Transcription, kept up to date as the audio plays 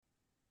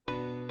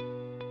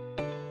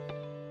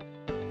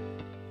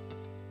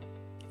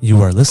You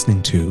are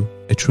listening to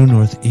a True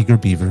North Eager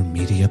Beaver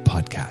media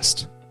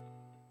podcast.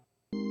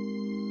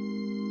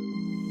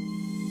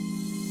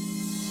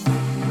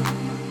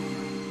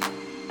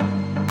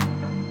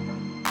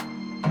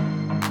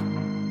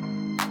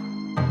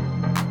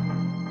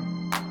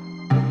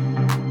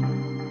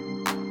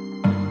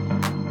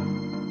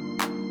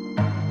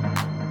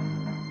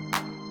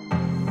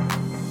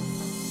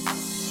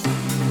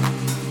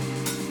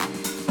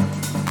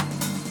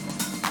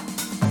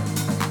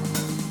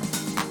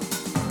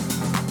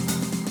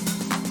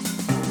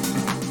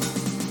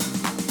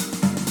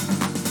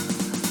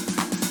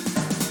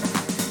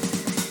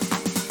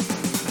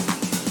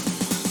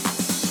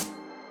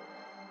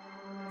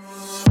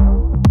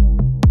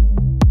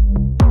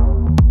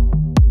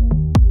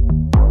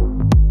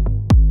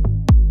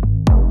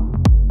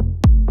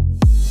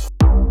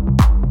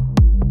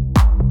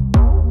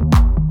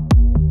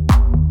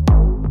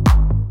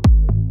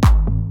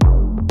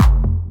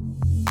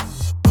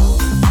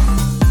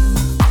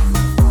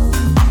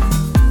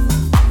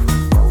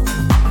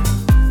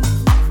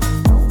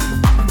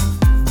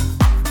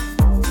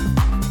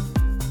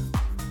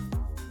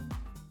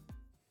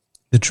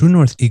 The True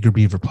North Eager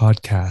Beaver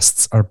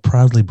podcasts are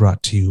proudly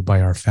brought to you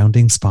by our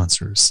founding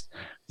sponsors,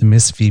 the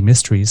Miss V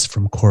Mysteries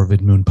from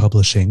Corvid Moon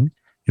Publishing,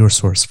 your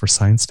source for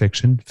science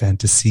fiction,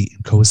 fantasy,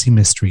 and cozy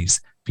mysteries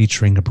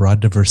featuring a broad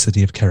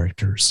diversity of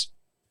characters.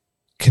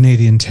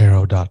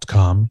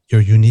 CanadianTarot.com,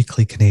 your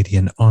uniquely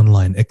Canadian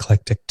online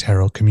eclectic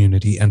tarot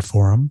community and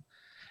forum,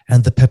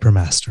 and the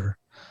Peppermaster,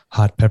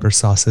 hot pepper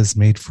sauces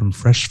made from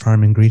fresh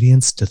farm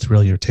ingredients to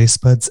thrill your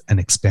taste buds and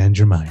expand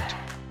your mind.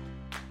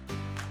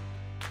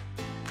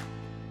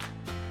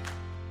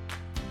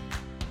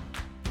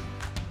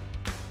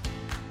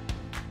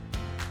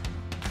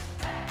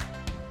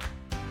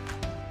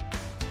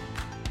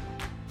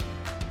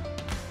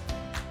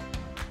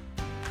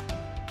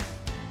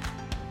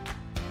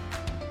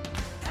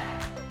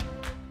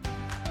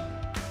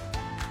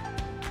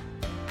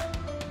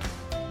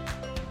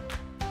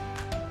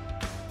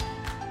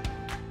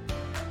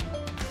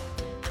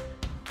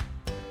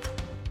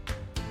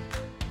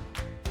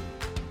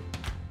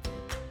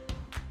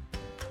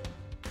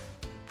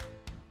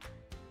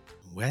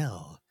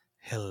 Well,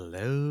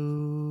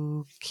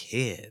 hello,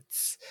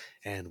 kids,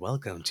 and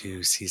welcome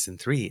to Season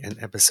 3 and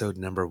episode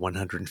number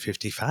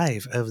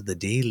 155 of the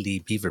Daily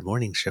Beaver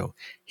Morning Show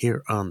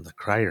here on the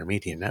Crier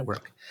Media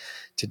Network.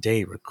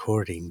 Today,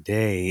 recording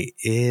day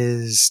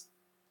is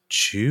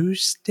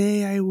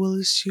Tuesday, I will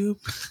assume,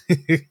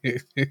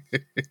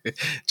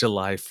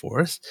 July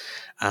 4th.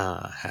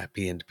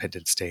 Happy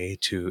Independence Day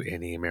to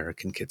any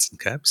American kids and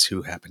cubs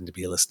who happen to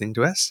be listening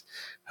to us.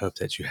 Hope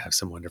that you have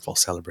some wonderful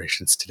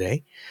celebrations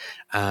today.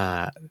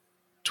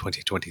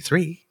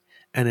 2023,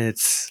 and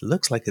it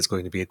looks like it's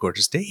going to be a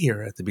gorgeous day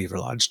here at the Beaver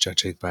Lodge,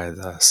 judging by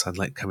the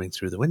sunlight coming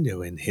through the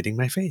window and hitting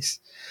my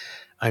face.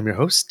 I'm your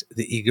host,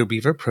 the Eager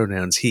Beaver,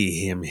 pronouns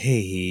he, him,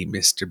 hey,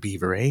 Mr.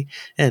 Beaver,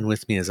 and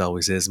with me as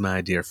always is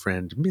my dear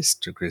friend,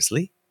 Mr.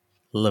 Grizzly.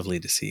 Lovely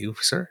to see you,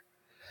 sir.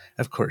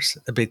 Of course,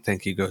 a big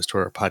thank you goes to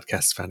our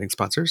podcast founding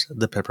sponsors,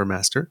 the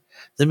Peppermaster,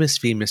 the Miss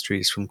V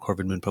Mysteries from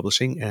Corvid Moon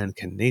Publishing, and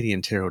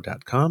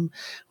CanadianTarot.com.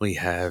 We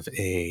have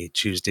a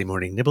Tuesday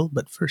morning nibble,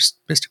 but first,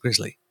 Mr.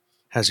 Grizzly,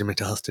 how's your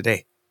mental health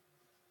today?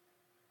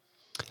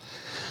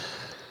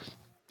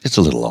 It's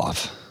a little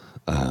off.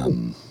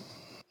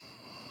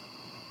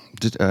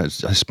 I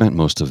spent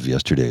most of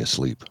yesterday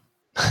asleep.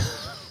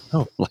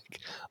 Oh.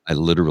 I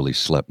literally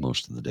slept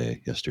most of the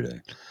day yesterday.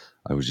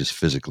 I was just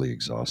physically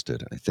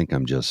exhausted. I think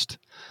I'm just,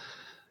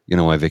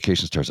 my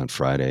vacation starts on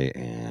Friday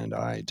and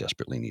I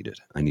desperately need it.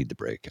 I need the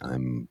break.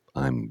 I'm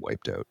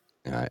wiped out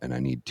and I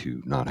need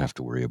to not have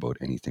to worry about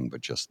anything but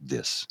just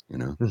this,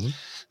 Mm-hmm.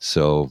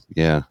 So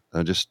yeah,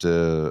 I'm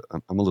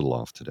a little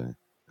off today.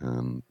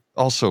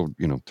 Also,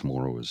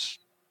 tomorrow is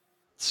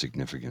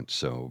significant.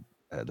 So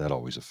that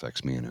always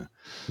affects me in a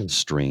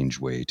strange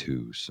way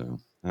too. So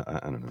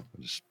I don't know.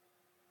 I just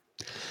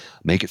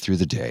make it through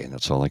the day.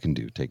 That's all I can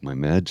do. Take my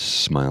meds,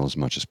 smile as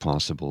much as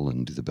possible,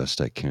 and do the best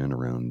I can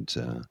around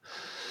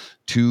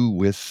to,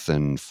 with,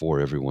 and for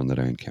everyone that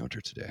I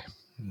encounter today.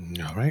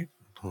 All right.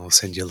 I'll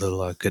send you a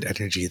little good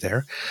energy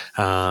there.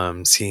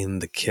 Seeing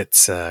the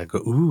kits go,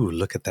 ooh,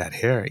 look at that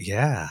hair.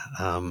 Yeah.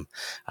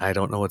 I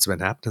don't know what's been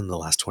happening in the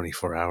last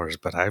 24 hours,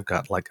 but I've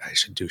got I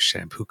should do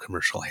shampoo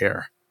commercial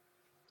hair.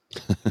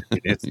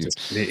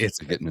 It's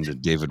getting into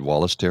David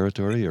Wallace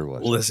territory or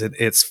what? Listen,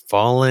 it's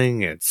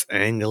falling, it's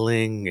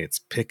angling, it's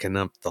picking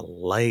up the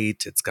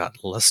light, it's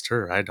got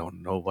luster. I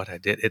don't know what I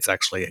did. It's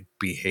actually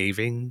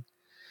behaving.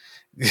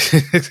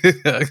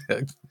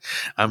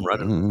 I'm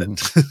running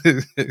with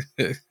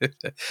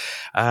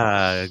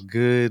it.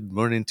 Good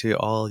morning to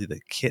all the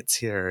kits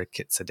here.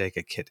 Kit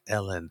Sadeka, Kit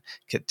Ellen,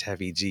 Kit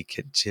Tavi G,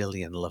 Kit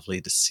Jillian.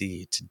 Lovely to see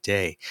you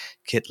today.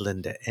 Kit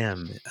Linda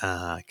M,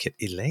 Kit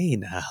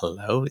Elaine.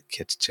 Hello.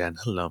 Kit Jen.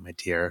 Hello, my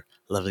dear.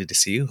 Lovely to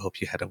see you. Hope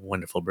you had a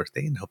wonderful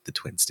birthday and hope the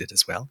twins did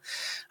as well.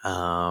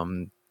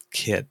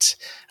 Kit,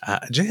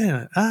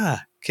 Jen,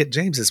 Kit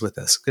James is with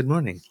us. Good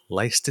morning.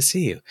 Nice to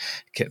see you.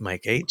 Kit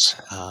Mike H.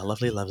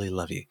 Lovely, lovely,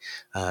 love you.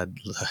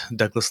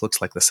 Douglas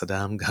looks like the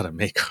Saddam got a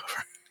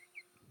makeover.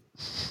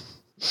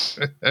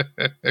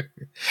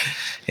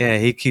 Yeah,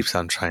 he keeps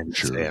on trying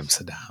to say Sure. I'm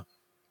Saddam.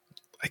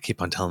 I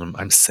keep on telling him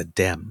I'm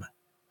Saddam.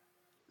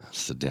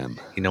 Saddam.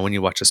 You know, when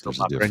you watch a soap There's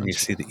a opera and you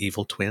difference. see the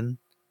evil twin,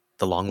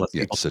 the long lost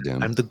Yeah, evil twin,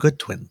 Saddam. I'm the good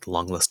twin, the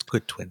long lost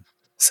good twin,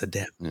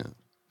 Saddam. Yeah.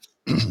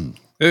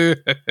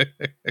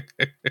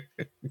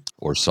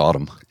 Or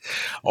Sodom.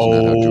 Isn't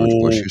that how George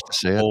Bush Oh, used to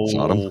say it?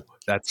 Sodom?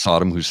 that's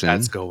Saddam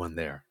Hussein? going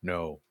there.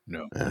 No,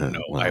 no,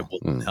 no. Well, I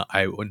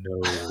will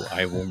no,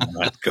 I will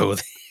not go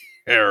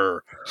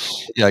there.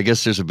 yeah, I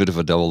guess there's a bit of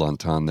a double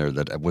entendre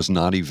there that was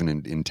not even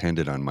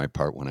intended on my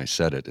part when I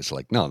said it. It's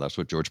like, no, that's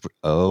what George Bush.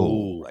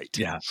 Oh, Oh, right.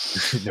 yeah.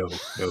 No,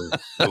 no,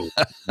 no,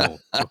 no,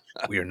 no.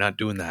 We are not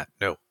doing that.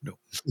 No, no,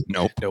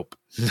 Nope. nope,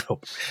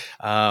 nope.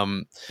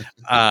 Um,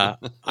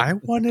 I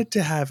wanted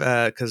to have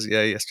because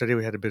yesterday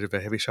we had a bit of a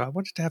heavy show. I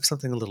wanted to have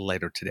something a little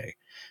lighter today.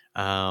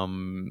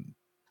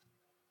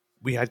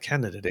 We had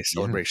Canada Day Yeah,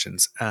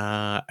 celebrations,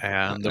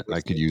 and there I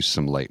was could use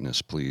some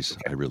lightness, please.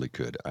 okay, I really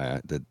could.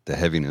 The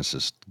heaviness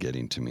is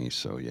getting to me.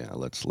 So yeah,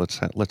 let's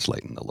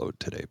lighten the load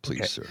today, please,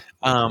 okay. sir.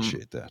 I Um,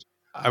 appreciate that.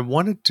 I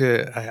wanted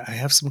to. I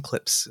have some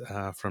clips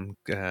from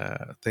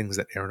things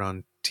that aired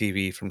on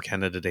TV from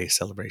Canada Day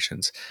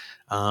celebrations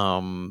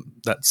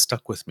that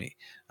stuck with me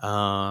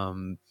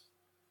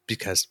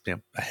because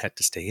I had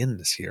to stay in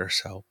this year.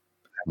 So,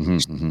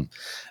 Hmm.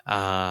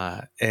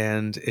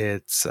 and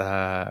it's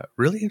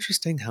really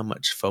interesting how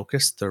much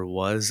focus there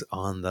was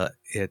on the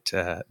 "it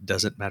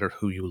doesn't matter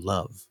who you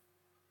love"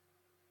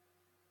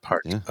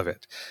 part Yeah. of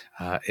it.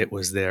 It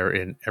was there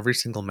in every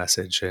single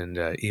message, and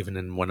even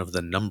in one of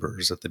the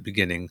numbers at the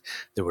beginning,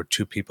 there were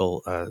two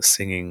people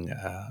singing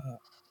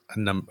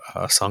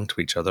a song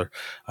to each other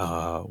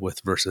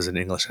with verses in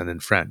English and in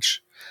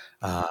French,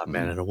 a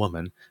man Hmm. and a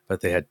woman,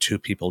 but they had two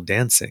people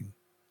dancing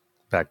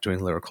back doing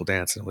lyrical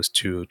dance, and it was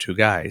two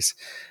guys,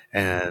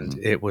 and Hmm.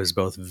 it was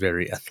both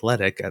very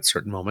athletic at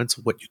certain moments,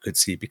 what you could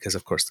see because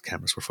of course the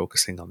cameras were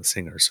focusing on the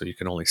singers, so you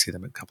can only see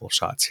them in a couple of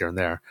shots here and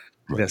there,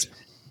 I guess, Right.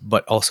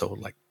 but also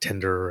like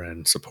tender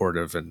and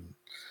supportive, and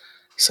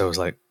so it was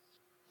like,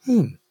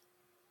 hmm,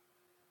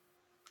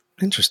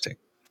 interesting.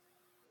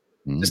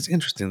 Hmm. Just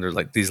interesting. They're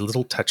like these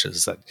little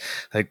touches that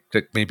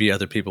maybe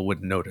other people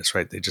wouldn't notice,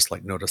 right? They just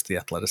like notice the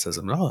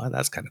athleticism. Oh,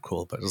 that's kind of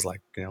cool. But it was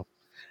like,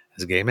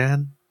 as a gay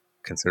man,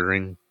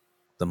 considering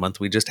the month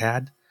we just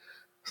had,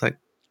 it's like,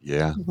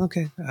 Yeah.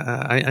 okay,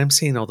 I'm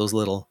seeing all those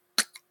little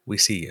we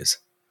see yous,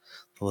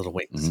 the little Hmm.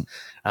 winks.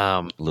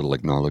 Um, Little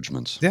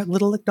acknowledgments. yeah,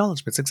 little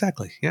acknowledgments,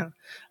 exactly. Yeah,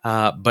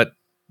 but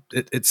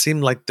it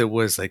seemed like there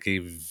was like a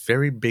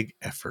very big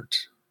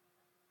effort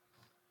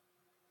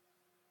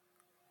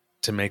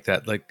to make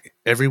that like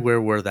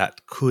everywhere where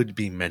that could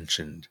be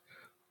mentioned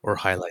or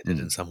highlighted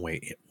in Mm. some way,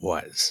 it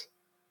was.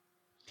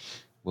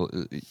 Well,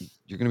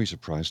 you're going to be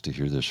surprised to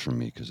hear this from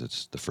me because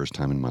it's the first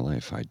time in my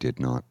life I did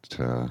not.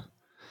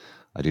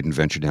 I didn't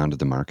venture down to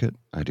the market.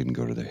 I didn't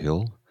go to the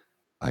hill.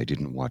 I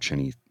didn't watch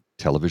any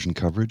television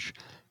coverage,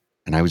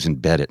 and I was in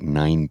bed at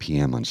 9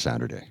 p.m. on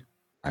Saturday.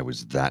 I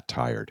was that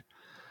tired.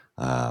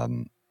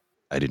 Um,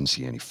 I didn't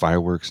see any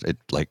fireworks.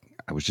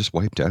 I was just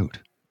wiped out.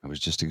 I was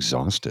just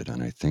exhausted,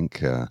 and I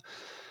think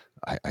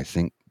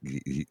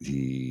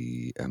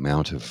the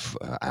amount of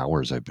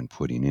hours I've been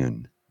putting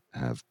in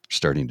have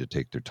starting to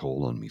take their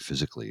toll on me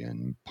physically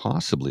and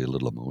possibly a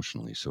little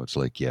emotionally. So it's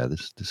like, yeah,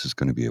 this is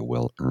going to be a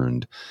well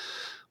earned,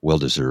 well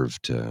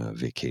deserved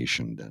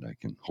vacation that I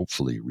can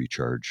hopefully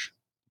recharge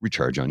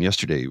on.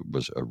 Yesterday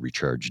was a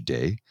recharge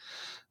day,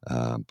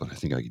 but I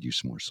think I could use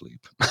some more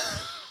sleep.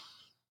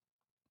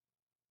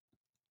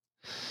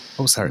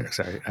 Oh, sorry.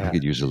 I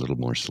could use a little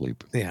more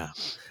sleep. Yeah.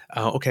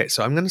 Okay,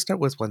 so I'm going to start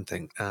with one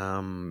thing.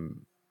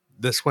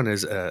 This one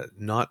is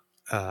not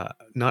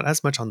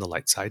as much on the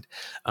light side,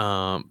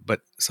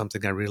 but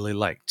something I really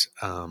liked.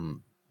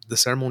 The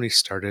ceremony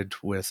started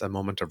with a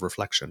moment of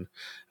reflection,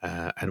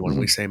 and when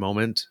we Hmm. say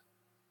moment,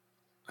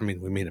 I mean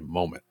we mean a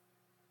moment,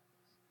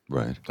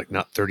 Right. like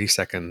not 30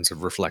 seconds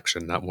of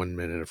reflection, not 1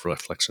 minute of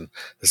reflection.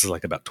 This is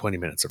like about 20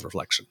 minutes of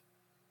reflection.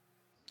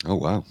 Oh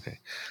wow. Okay.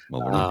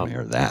 Well, we're not going to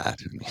air that.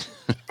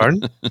 I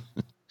Pardon? mean,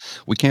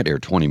 we can't air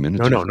 20 No,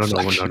 minutes no, of no,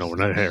 no, no, reflection. no. We're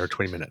not here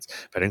 20 minutes,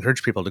 but I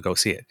encourage people to go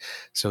see it.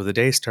 So the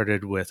day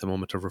started with a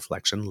moment of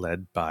reflection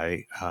led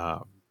by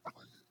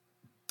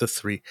the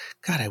three.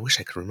 God, I wish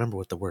I could remember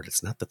what the word.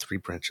 It's not the three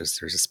branches.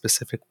 There's a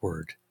specific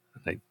word,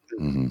 and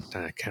Hmm.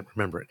 I can't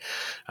remember it.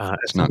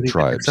 It's not If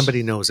tribes.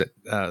 somebody knows it,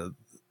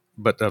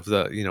 but of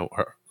the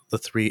the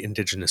three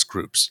indigenous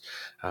groups,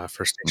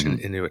 First Nation,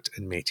 Hmm. Inuit,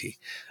 and Métis.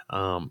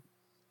 Um,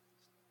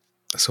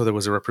 so there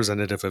was a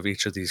representative of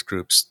each of these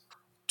groups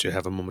to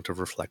have a moment of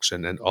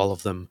reflection, and all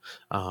of them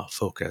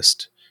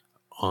focused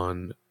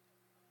on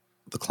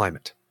the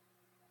climate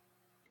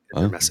in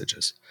their Oh.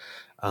 messages.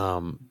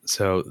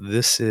 So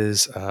this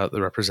is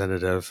the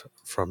representative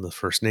from the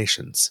First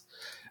Nations,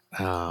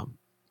 um,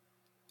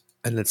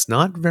 and it's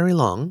not very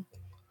long.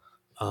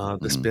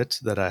 This Hmm. bit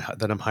that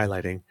I'm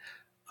highlighting,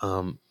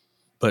 um,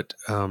 But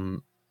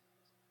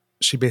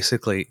she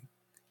basically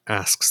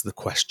asks the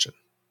question.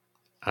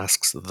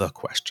 Okay.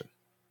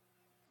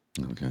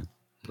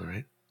 All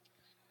right.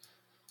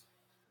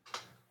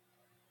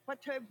 What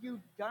have you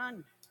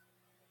done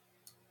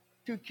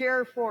to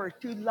care for,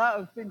 to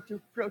love, and to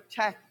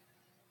protect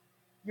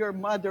your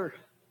mother,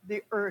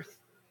 the earth,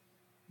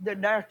 the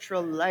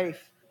natural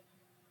life?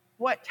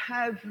 What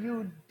have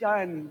you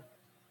done?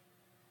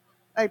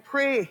 I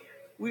pray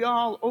we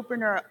all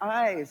open our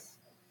eyes,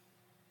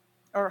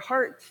 our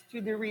hearts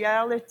to the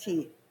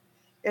reality,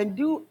 and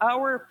do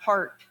our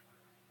part,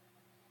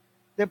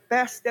 the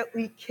best that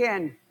we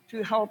can,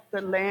 to help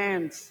the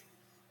lands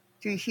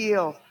to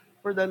heal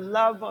for the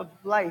love of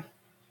life,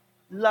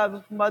 love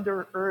of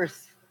Mother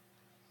Earth,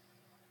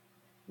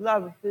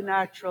 love of the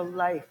natural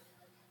life.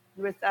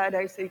 With that,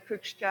 I say,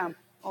 Cruikshank,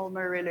 all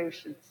my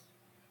relations.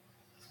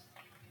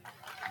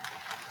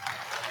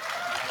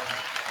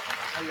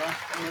 I lost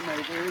some of my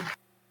words.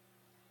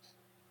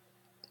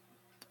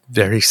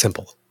 Very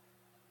simple.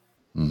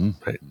 Mm-hmm.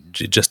 Right?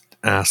 She just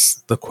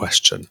asks the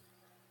question.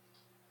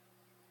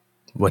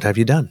 What have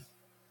you done?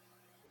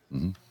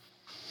 Mm-hmm.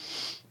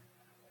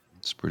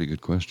 It's a pretty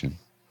good question.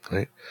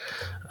 Right.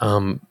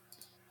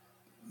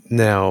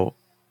 Now,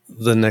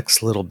 the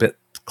next little bit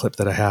clip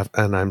that I have,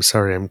 and I'm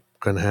sorry, I'm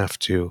going to have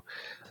to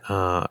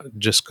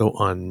just go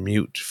on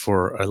mute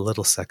for a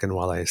little second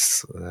while I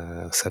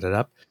set it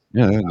up.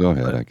 Yeah, go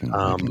ahead. But, I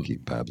can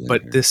keep babbling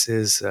but here. this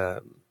is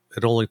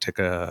it only took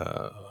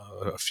a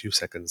few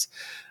seconds,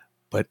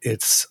 but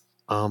it's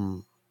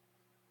the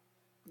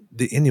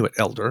Inuit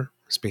elder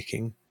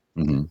speaking,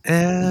 Mm-hmm.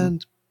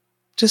 and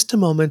just a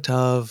moment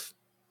of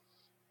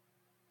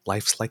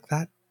life's like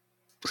that.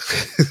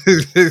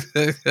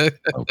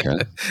 Okay.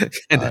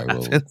 And it I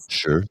will. happens.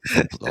 Sure.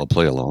 I'll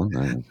play along.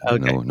 I have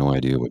Okay, no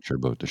idea what you're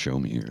about to show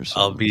me here. I'll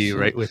So be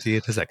right with you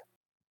in a second.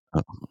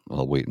 uh,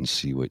 I'll wait and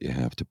see what you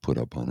have to put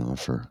up on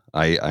offer.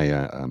 Yeah,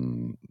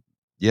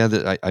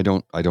 I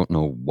don't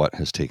know what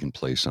has taken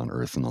place on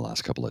Earth in the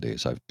last couple of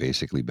days. I've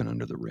basically been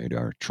under the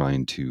radar,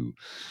 trying to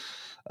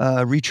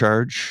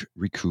recharge,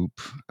 recoup,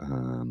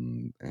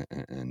 and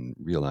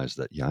realize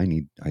that yeah,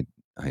 I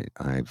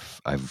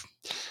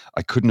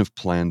couldn't have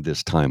planned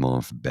this time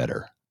off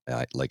better.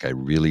 I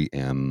really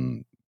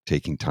am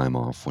taking time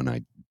off when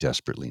I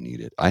desperately need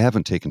it. I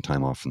haven't taken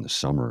time off in the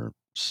summer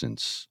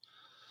since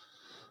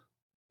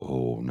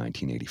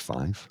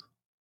 1985.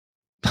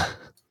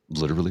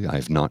 Literally, I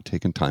have not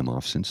taken time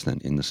off since then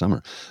in the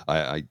summer.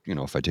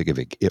 If I take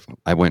if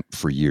I went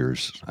for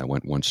years, I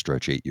went one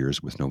stretch 8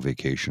 years with no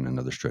vacation,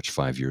 another stretch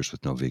 5 years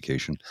with no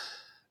vacation,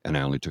 and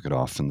I only took it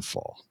off in the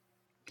fall.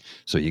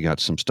 So you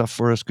got some stuff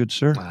for us, good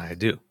sir? I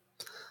do.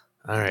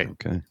 All right.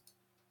 Okay.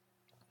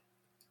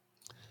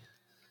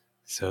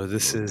 So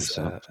this Load is this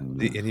up.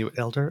 the Inuit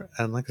elder,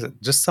 and like I said,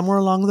 just somewhere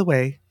along the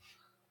way,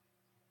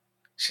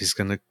 she's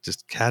gonna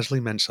just casually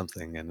mention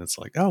something, and it's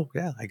like, oh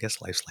yeah, I guess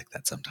life's like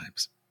that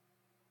sometimes.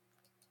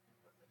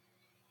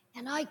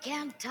 And I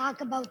can't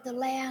talk about the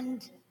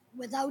land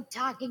without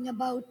talking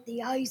about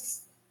the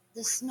ice,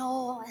 the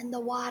snow, and the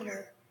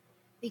water,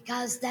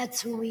 because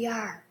that's who we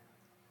are.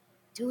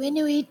 To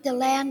Inuit, the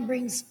land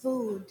brings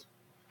food,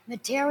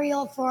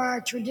 material for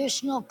our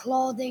traditional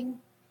clothing,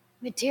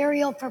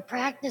 material for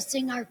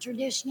practicing our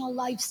traditional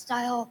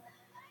lifestyle,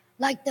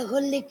 like the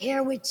hulik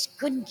hair, which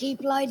couldn't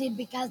keep lighted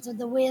because of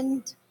the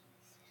wind.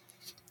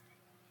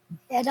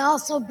 It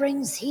also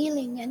brings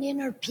healing and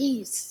inner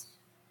peace.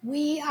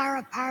 We are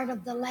a part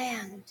of the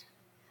land.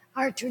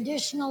 Our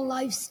traditional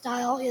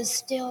lifestyle is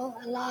still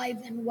alive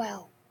and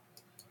well.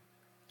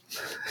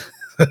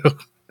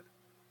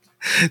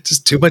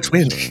 Just too much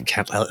wind. So,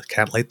 Can't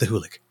light the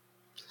hulik.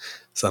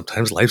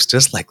 Sometimes life's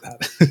just like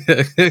that.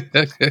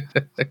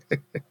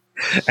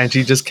 And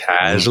she just well,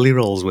 casually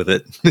rolls with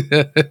it.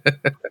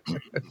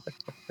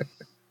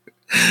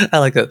 I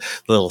like a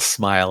little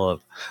smile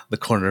of the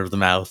corner of the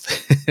mouth.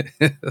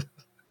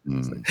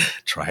 mm,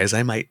 Try as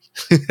I might.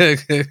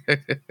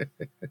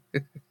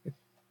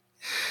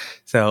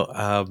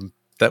 So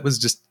that was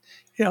just,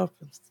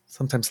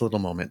 sometimes a little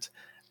moment.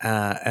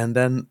 And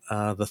then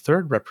the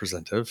third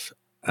representative,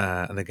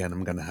 and again,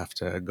 I'm going to have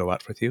to go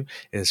out with you,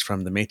 is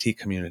from the Métis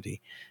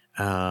community.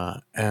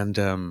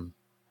 And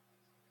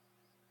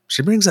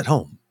she brings it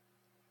home.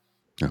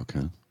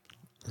 okay.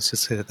 Let's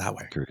just say it that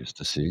way. Curious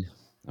to see.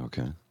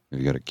 Okay. Have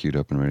you got it queued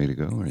up and ready to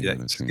go? Or you Yeah,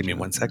 got to just change give me it up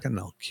 1 there? second and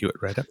I'll cue it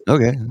right up.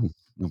 Okay.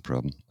 No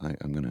problem.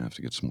 I'm going to have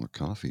to get some more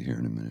coffee here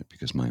in a minute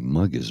because my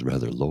mug is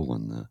rather low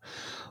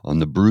on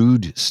the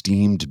brewed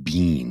steamed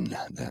bean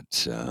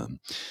that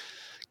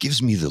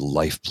gives me the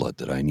lifeblood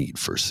that I need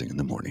first thing in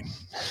the morning.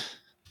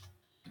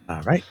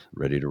 All right.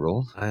 Ready to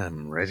roll? I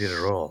am ready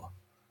to roll.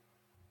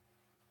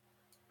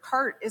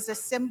 Cart is a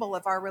symbol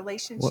of our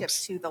relationship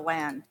Whoops. to the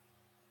land.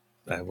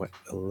 I went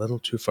a little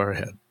too far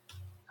ahead.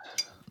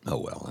 Oh,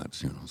 well,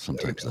 that's,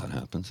 sometimes that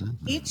happens.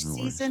 Each No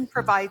worries. season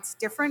provides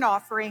different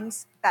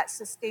offerings that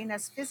sustain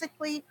us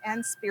physically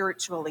and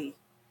spiritually.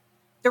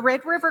 The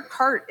Red River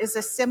cart is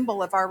a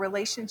symbol of our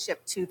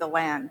relationship to the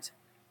land.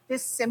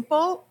 This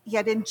simple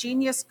yet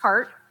ingenious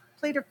cart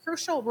played a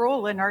crucial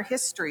role in our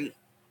history,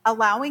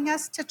 allowing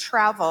us to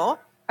travel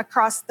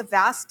across the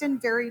vast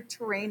and varied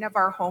terrain of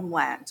our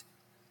homeland.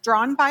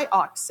 Drawn by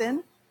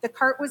oxen, the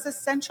cart was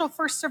essential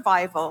for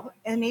survival,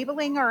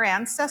 enabling our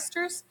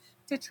ancestors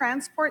to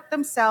transport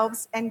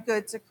themselves and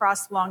goods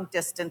across long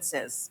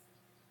distances.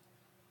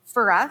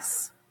 For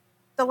us,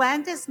 the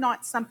land is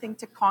not something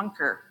to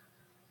conquer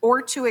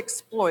or to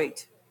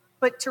exploit,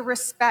 but to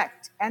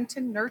respect and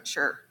to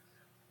nurture.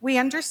 We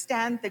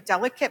understand the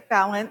delicate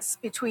balance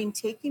between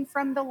taking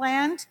from the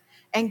land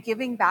and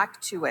giving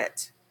back to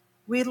it.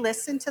 We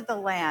listen to the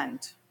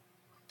land,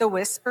 the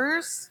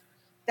whispers,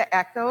 the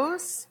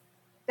echoes,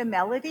 the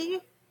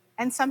melody,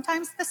 and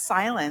sometimes the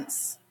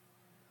silence.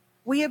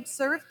 We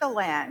observe the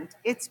land,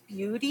 its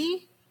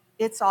beauty,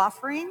 its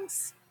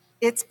offerings,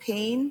 its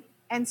pain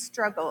and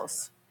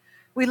struggles.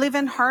 We live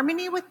in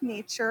harmony with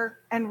nature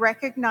and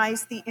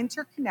recognize the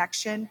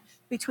interconnection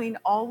between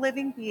all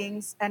living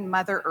beings and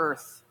Mother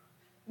Earth.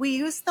 We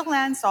use the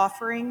land's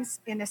offerings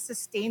in a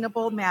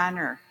sustainable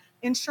manner,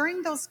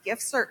 ensuring those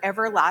gifts are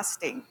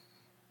everlasting.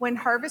 When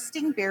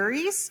harvesting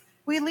berries,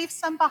 we leave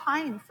some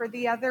behind for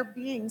the other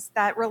beings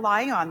that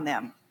rely on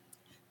them.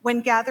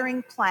 When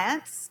gathering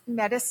plants,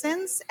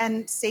 medicines,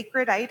 and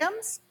sacred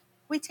items,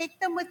 we take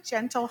them with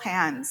gentle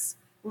hands,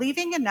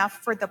 leaving enough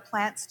for the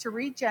plants to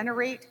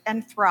regenerate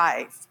and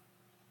thrive.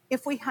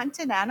 If we hunt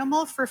an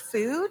animal for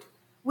food,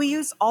 we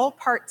use all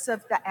parts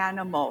of the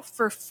animal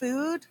for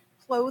food,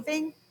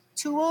 clothing,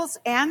 tools,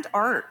 and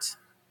art.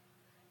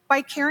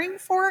 By caring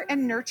for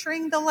and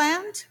nurturing the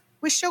land,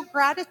 we show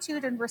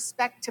gratitude and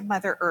respect to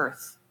Mother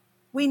Earth.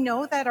 We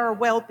know that our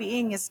well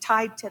being is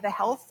tied to the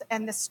health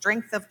and the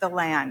strength of the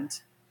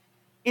land.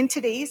 In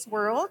today's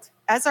world,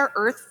 as our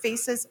Earth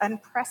faces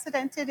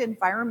unprecedented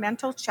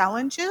environmental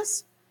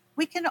challenges,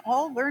 we can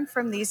all learn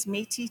from these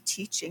Métis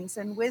teachings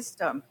and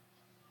wisdom.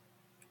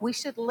 We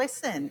should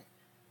listen,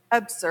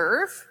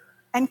 observe,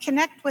 and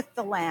connect with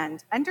the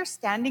land,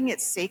 understanding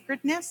its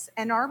sacredness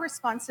and our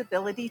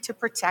responsibility to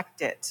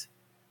protect it.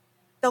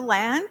 The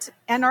land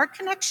and our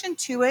connection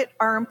to it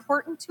are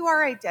important to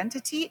our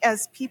identity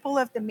as people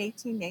of the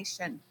Métis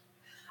Nation.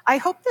 I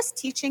hope this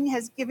teaching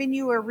has given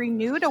you a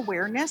renewed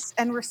awareness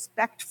and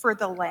respect for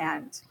the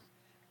land.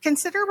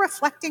 Consider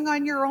reflecting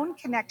on your own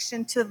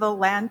connection to the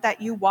land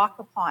that you walk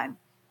upon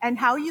and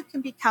how you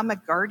can become a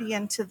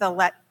guardian to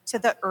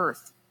the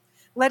earth.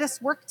 Let us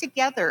work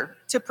together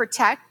to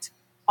protect,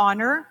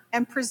 honor,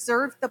 and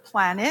preserve the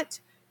planet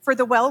for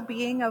the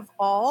well-being of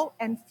all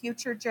and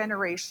future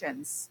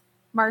generations.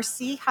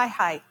 Marcy,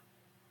 hi.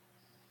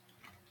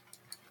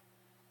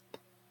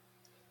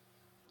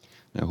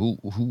 Now,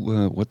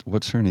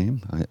 what's her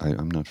name?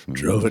 I'm not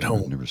familiar Drove with it her.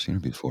 I've home. never seen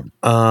her before.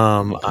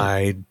 Okay.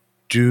 I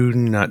do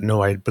not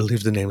know. I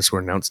believe the names were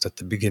announced at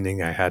the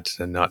beginning. I had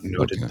not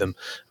noted Okay. them,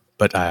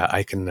 but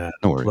I can No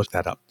worries. look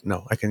that up.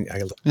 No, I can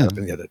look Yeah. that up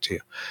and get it to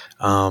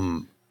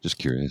you. Just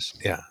curious.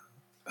 Yeah.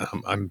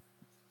 I'm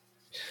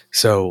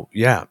so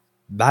yeah.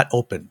 That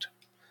opened,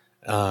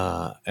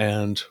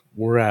 and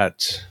we're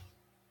at.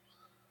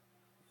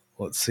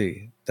 Let's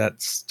see.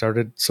 That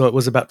started. So it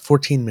was about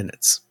 14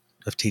 minutes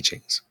of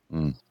teachings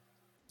Mm,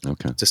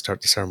 okay. to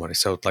start the ceremony.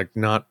 So like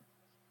not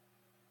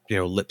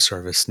lip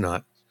service.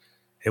 Not.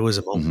 It was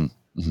a moment.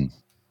 Mm-hmm. Mm-hmm.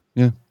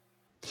 Yeah.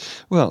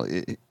 Well,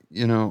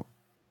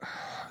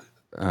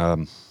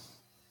 um,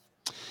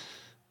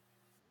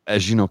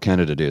 as you know,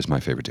 Canada Day is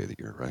my favorite day of the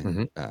year, right?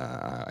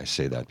 Mm-hmm. I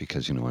say that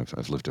because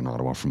I've lived in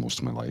Ottawa for most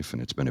of my life,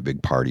 and it's been a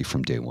big party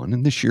from day one.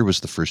 And this year was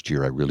the first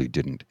year I really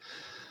didn't.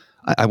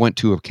 I went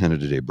to a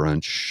Canada Day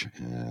brunch,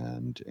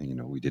 and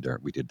we did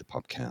the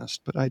pubcast,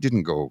 but I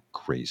didn't go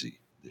crazy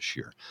this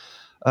year.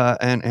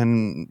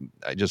 And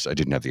I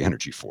didn't have the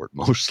energy for it.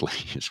 Mostly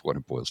is what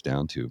it boils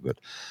down to. But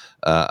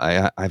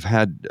I've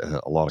had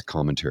a lot of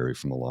commentary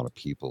from a lot of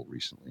people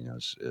recently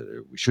as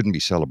we shouldn't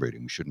be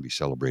celebrating. We shouldn't be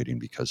celebrating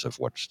because of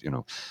what's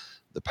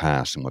the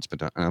past and what's been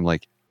done. And I'm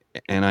like,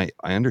 and I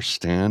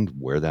understand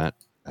where that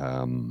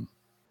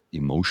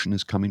emotion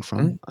is coming Mm-hmm.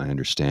 from. I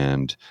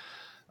understand,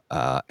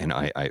 and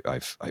I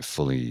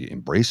fully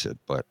embrace it.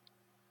 But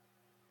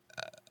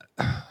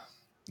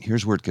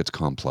here's where it gets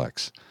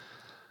complex.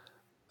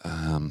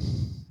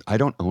 I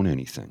don't own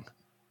anything.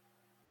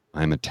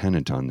 I'm a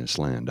tenant on this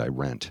land. I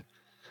rent.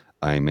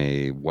 I'm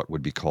what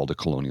would be called a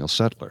colonial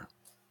settler.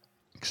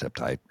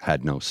 Except I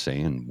had no say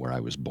in where I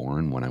was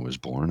born. When I was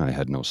born, I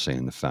had no say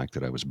in the fact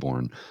that I was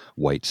born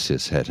white,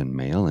 cishet, and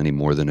male any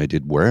more than I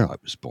did where I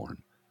was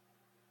born.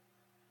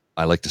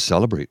 I like to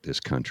celebrate this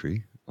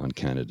country on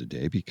Canada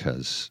Day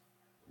because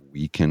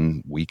we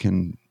can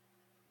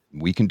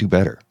do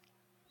better.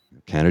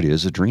 Canada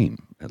is a dream.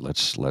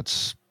 Let's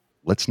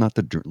not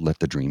let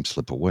the dream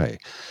slip away.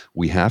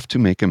 We have to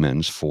make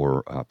amends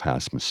for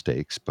past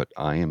mistakes, but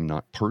I am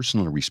not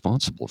personally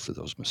responsible for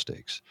those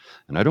mistakes,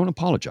 and I don't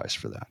apologize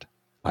for that.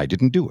 I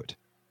didn't do it.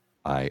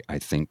 I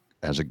think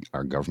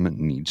our government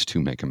needs to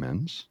make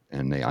amends,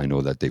 and I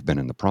know that they've been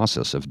in the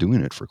process of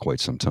doing it for quite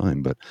some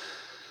time. But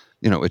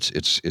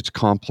it's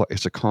complex.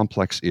 It's a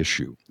complex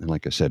issue, and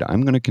like I said,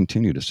 I'm going to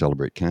continue to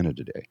celebrate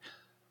Canada Day.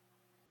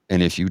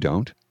 And if you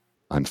don't,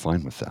 I'm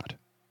fine with that.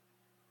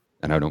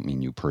 And I don't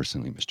mean you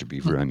personally, Mr.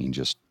 Beaver. I mean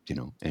just,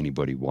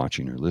 anybody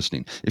watching or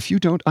listening. If you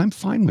don't, I'm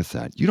fine with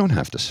that. You don't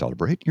have to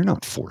celebrate. You're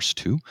not forced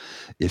to.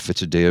 If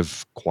it's a day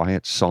of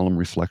quiet, solemn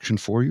reflection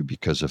for you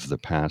because of the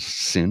past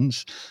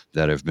sins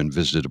that have been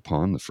visited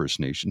upon the First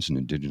Nations and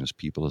Indigenous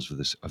peoples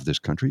of this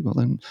country, well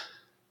then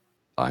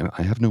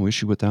I have no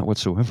issue with that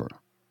whatsoever.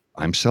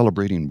 I'm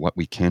celebrating what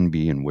we can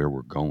be and where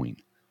we're going.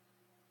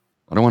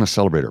 I don't want to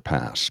celebrate our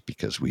past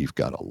because we've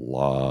got a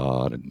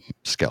lot of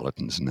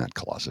skeletons in that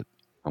closet.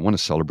 I want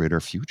to celebrate our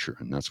future,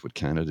 and that's what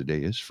Canada Day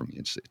is for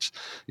me.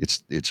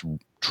 It's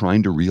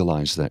trying to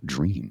realize that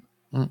dream.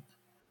 Mm.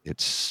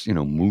 It's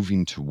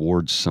moving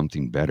towards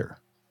something better.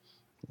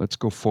 Let's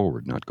go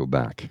forward, not go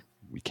back.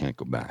 We can't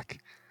go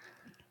back.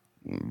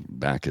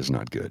 Back is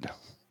not good.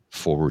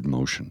 Forward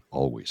motion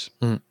always.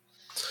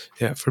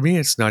 Yeah, for me,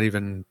 it's not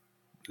even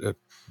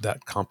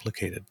that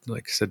complicated.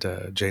 Like I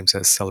said, James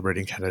says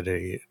celebrating Canada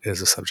Day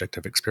is a subject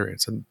of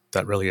experience, and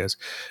that really is.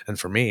 And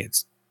for me,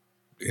 it's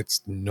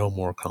no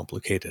more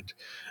complicated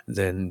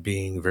than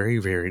being very,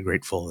 very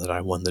grateful that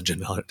I won the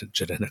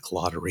genetic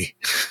lottery.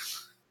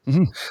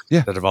 Mm-hmm.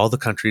 Yeah. That of all the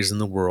countries in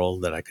the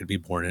world that I could be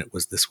born in, it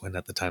was this one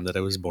at the time that I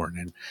was born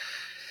in,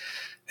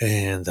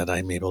 and that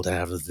I'm able to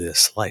have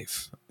this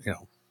life,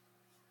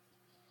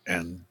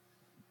 and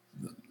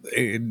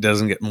it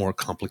doesn't get more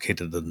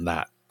complicated than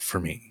that for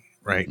me,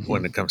 right? Mm-hmm.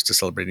 When it comes to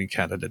celebrating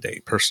Canada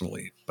Day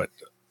personally. But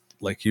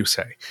like you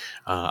say,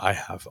 I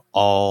have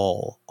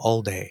all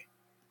day.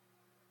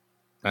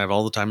 I have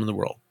all the time in the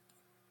world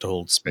to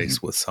hold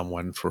space with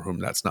someone for whom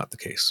that's not the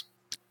case.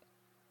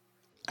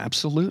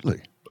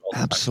 Absolutely.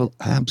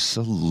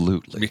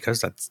 Absolutely.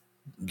 Because that's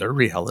their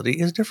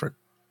reality is different.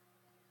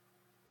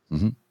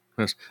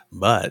 Mm-hmm.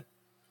 But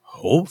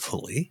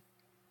hopefully,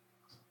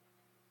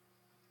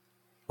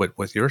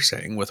 what you're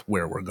saying with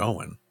where we're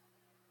going,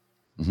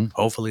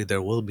 hopefully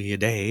there will be a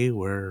day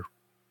where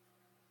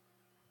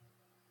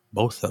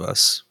both of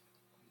us,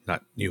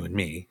 not you and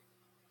me,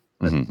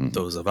 but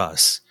those of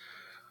us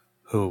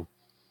who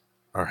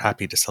are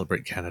happy to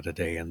celebrate Canada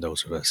Day and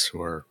those of us who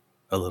are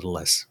a little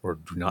less or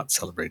do not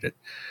celebrate it,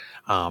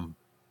 can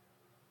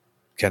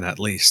at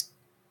least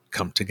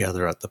come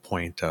together at the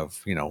point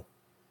of,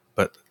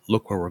 but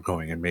look where we're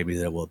going, and maybe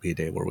there will be a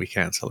day where we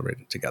can celebrate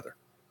it together.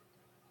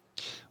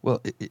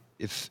 Well,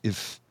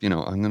 if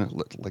I'm gonna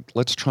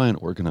let's try and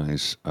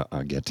organize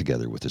a get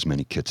together with as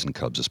many kits and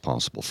cubs as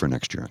possible for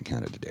next year on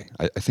Canada Day.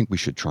 I think we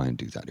should try and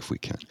do that if we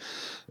can.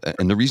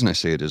 And the reason I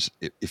say it is,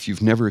 if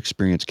you've never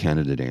experienced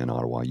Canada Day in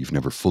Ottawa, you've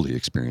never fully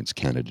experienced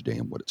Canada Day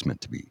and what it's meant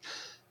to be.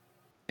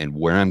 And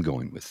where I'm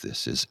going with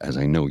this is, as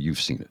I know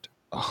you've seen it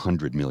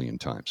 100 million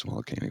times. Well,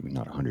 okay, maybe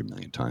not 100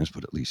 million times,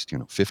 but at least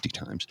 50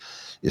 times.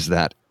 Is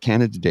that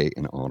Canada Day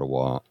in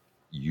Ottawa?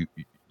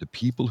 The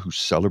people who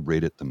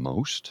celebrate it the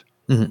most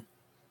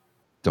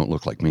don't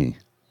look like me.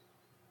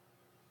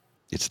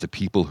 It's the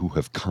people who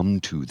have come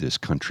to this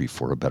country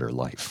for a better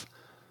life.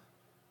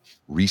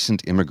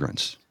 Recent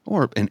immigrants,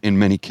 or in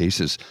many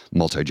cases,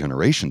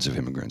 multi-generations of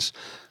immigrants,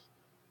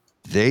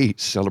 they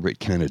celebrate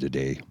Canada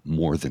Day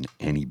more than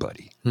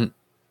anybody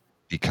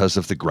because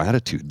of the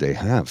gratitude they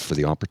have for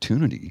the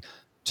opportunity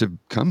to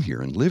come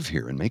here and live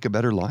here and make a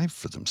better life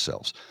for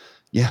themselves.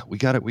 Yeah, we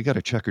got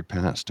a checkered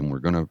past, and we're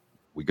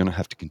gonna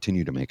have to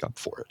continue to make up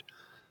for it.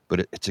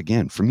 But it's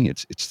again, for me,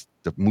 it's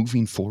the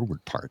moving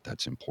forward part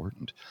that's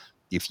important.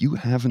 If you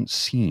haven't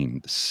seen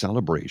the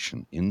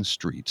celebration in the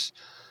streets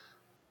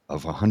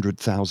of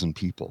 100,000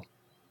 people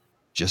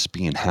just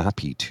being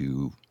happy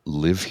to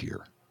live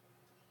here,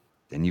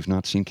 then you've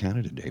not seen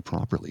Canada Day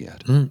properly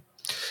yet.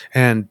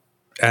 And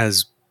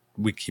as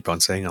we keep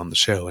on saying on the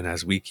show, and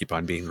as we keep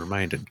on being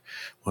reminded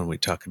when we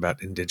talk about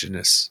the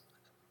Indigenous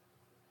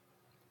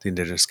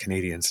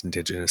Canadians,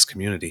 Indigenous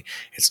community,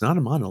 it's not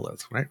a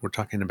monolith, right? We're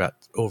talking about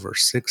over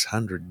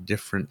 600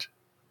 different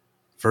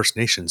First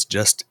Nations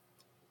just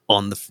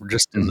in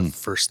the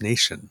First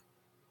Nation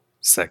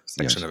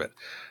section of it,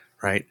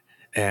 right?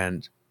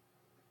 And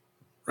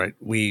right,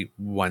 we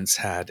once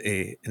had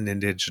an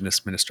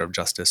Indigenous Minister of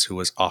Justice who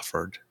was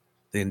offered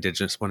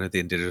one of the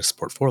Indigenous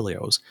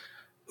portfolios,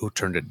 who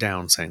turned it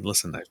down, saying,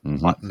 "Listen,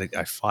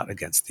 I fought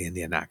against the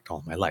Indian Act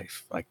all my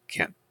life. I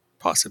can't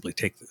possibly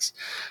take this."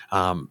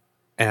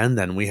 And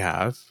then we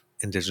have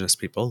Indigenous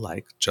people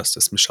like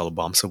Justice Michelle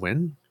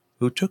Obama,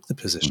 who took the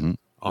position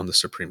on the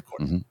Supreme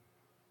Court.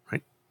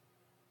 Right?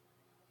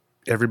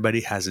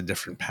 Everybody has a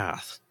different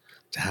path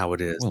to how it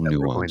is that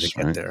we're going to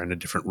get there, and a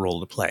different role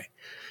to play.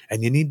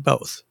 And you need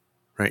both,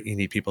 right? You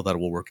need people that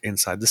will work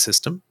inside the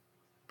system,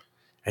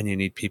 and you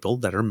need people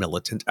that are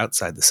militant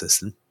outside the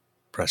system,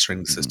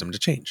 pressuring the system to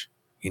change.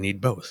 You need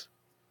both,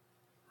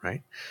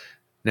 right?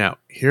 Now,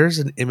 here's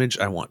an image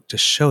I want to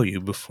show you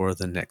before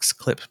the next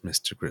clip,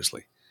 Mr.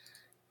 Grizzly.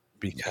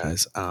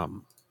 Because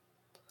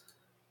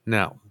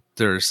now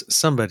there's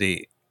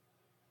somebody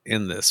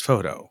in this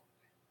photo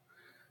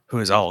who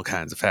is all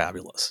kinds of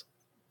fabulous.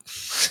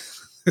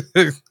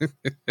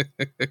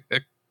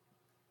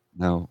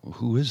 Now,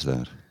 who is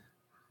that?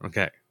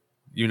 Okay.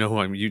 You know who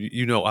I'm.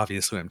 You know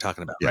obviously who I'm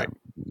talking about, Yeah, right?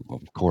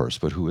 of course.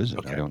 But who is it?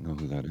 Okay. I don't know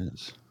who that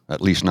is.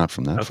 At least not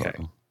from that Okay.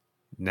 photo.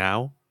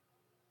 Now,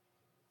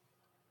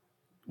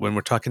 when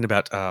we're talking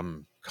about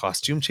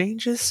costume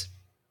changes,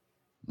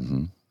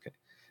 Hmm.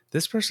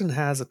 this person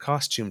has a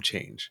costume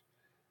change,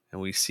 and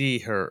we see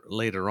her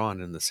later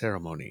on in the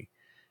ceremony,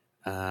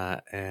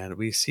 and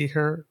we see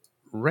her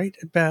right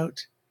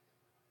about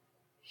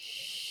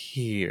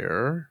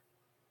here.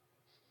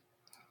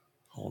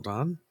 Hold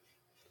on.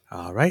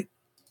 All right.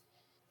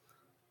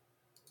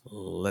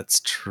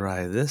 Let's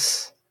try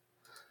this.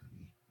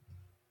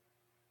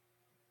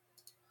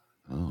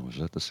 Oh, is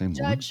that the same one?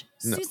 Judge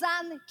No.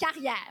 Suzanne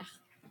Carrière.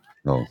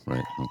 Oh,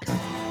 right. Okay.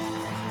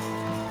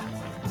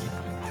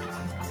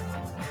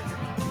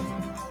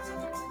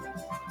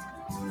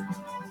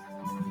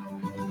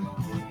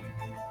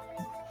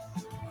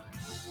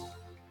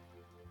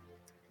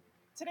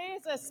 Today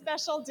is a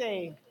special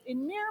day.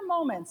 In mere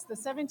moments, the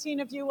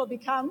 17 of you will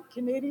become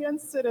Canadian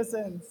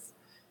citizens.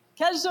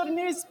 Quelle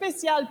journée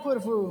spéciale pour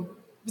vous.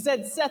 Vous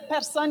êtes 7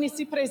 personnes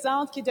ici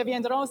présentes qui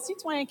deviendront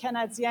citoyens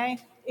canadiens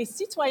et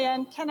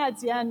citoyennes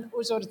canadiennes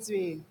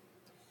aujourd'hui.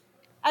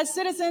 As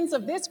citizens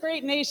of this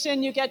great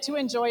nation, you get to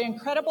enjoy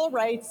incredible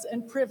rights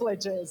and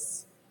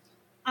privileges.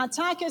 En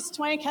tant que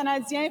citoyen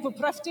canadien, vous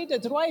profitez de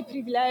droits et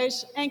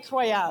privilèges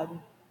incroyables.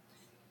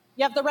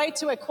 You have the right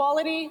to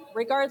equality,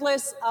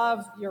 regardless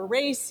of your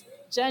race,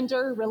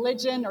 gender,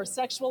 religion, or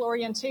sexual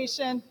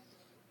orientation.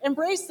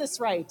 Embrace this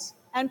right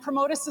and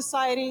promote a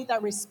society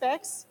that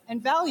respects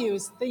and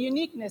values the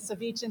uniqueness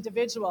of each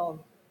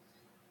individual.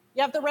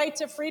 You have the right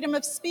to freedom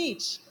of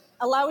speech,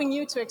 allowing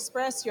you to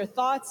express your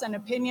thoughts and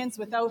opinions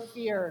without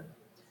fear.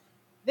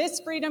 This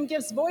freedom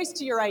gives voice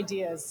to your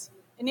ideas,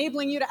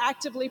 enabling you to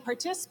actively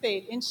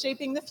participate in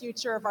shaping the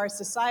future of our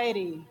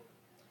society.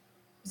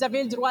 Vous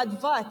avez le droit de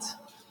vote.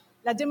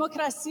 La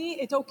démocratie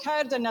est au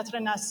cœur de notre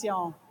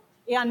nation.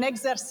 Et en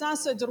exerçant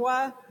ce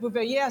droit, vous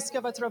veillez à ce que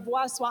votre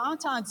voix soit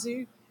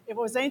entendue et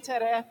vos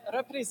intérêts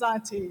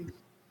représentés.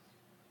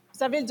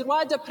 Vous avez le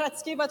droit de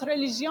pratiquer votre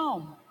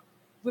religion,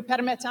 vous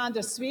permettant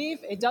de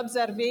suivre et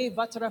d'observer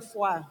votre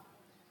foi.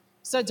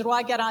 Ce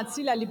droit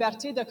garantit la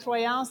liberté de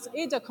croyance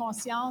et de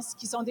conscience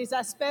qui sont des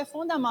aspects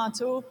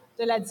fondamentaux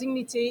de la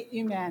dignité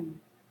humaine.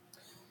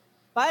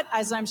 But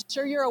as I'm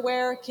sure you're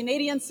aware,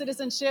 Canadian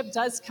citizenship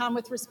does come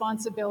with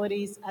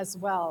responsibilities as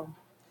well.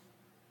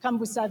 Comme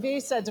vous savez,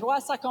 ce droit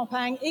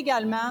s'accompagne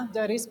également de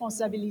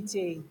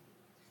responsabilités.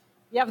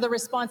 You have the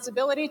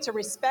responsibility to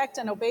respect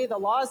and obey the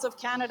laws of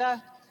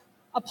Canada.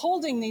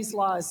 Upholding these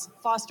laws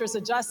fosters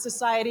a just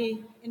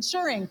society,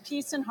 ensuring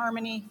peace and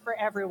harmony for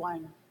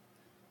everyone.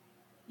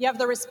 You have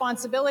the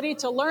responsibility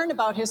to learn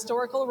about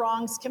historical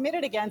wrongs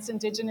committed against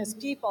Indigenous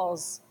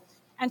peoples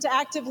and to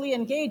actively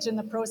engage in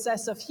the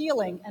process of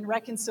healing and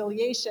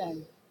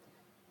reconciliation.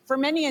 For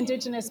many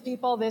Indigenous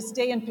people, this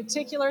day in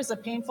particular is a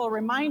painful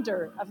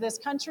reminder of this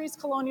country's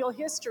colonial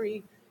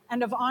history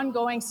and of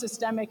ongoing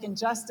systemic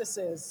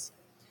injustices.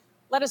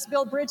 Let us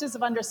build bridges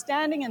of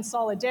understanding and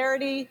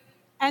solidarity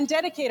and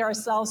dedicate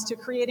ourselves to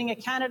creating a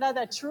Canada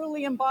that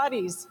truly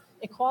embodies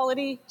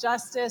equality,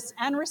 justice,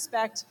 and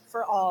respect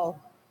for all.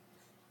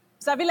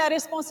 Vous avez la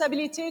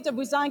responsabilité de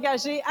vous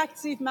engager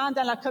activement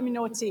dans la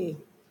communauté.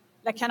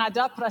 Le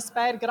Canada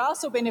prospère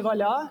grâce au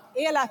bénévolat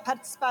et à la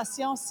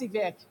participation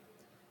civique.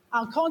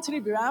 En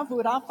contribuant,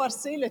 vous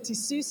renforcez le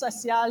tissu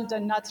social de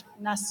notre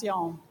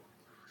nation.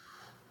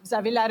 Vous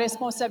avez la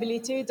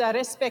responsabilité de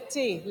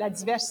respecter la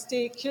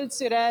diversité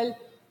culturelle,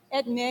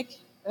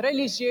 ethnique,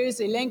 religieuse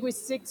et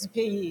linguistique du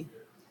pays,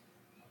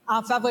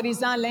 en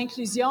favorisant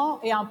l'inclusion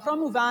et en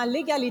promouvant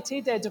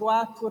l'égalité des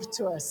droits pour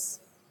tous.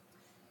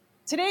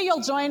 Today,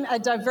 you'll join a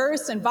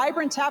diverse and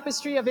vibrant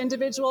tapestry of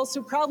individuals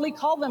who proudly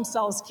call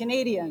themselves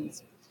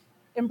Canadians.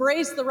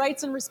 Embrace the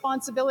rights and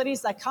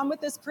responsibilities that come with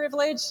this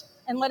privilege,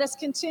 and let us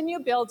continue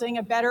building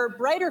a better,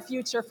 brighter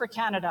future for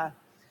Canada.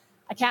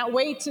 I can't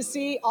wait to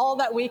see all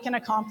that we can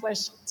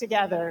accomplish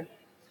together.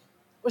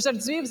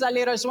 Aujourd'hui, vous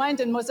allez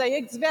rejoindre une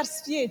mosaïque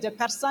diversifiée de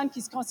personnes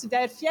qui se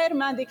considèrent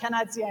fièrement des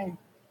Canadiens.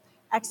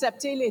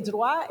 Acceptez les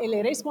droits et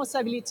les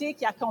responsabilités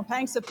qui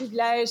accompagnent ce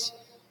privilège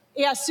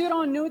et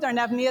assurons-nous d'un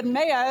avenir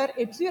meilleur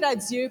et plus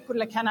radieux pour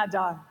le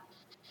Canada.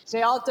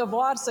 J'ai hâte de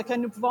voir ce que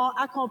nous pouvons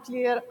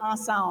accomplir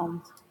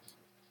ensemble.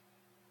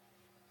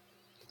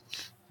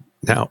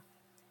 Now,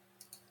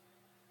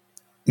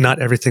 not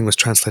everything was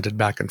translated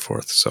back and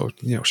forth. So,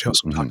 she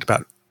also talked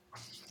about,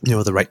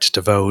 the right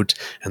to vote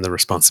and the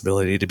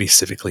responsibility to be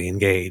civically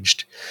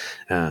engaged,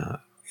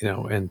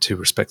 and to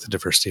respect the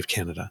diversity of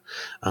Canada.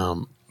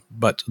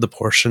 But the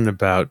portion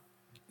about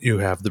you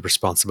have the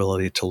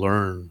responsibility to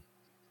learn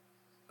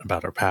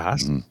about our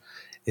past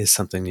is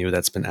something new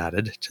that's been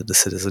added to the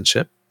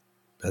citizenship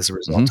as a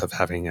result of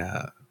having,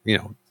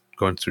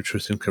 going through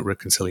truth and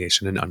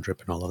reconciliation and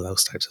UNDRIP and all of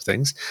those types of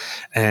things.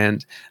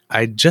 And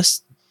I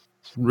just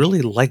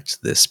really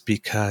liked this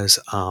because,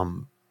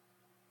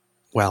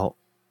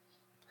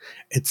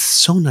 it's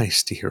so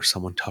nice to hear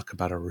someone talk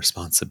about our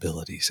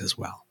responsibilities as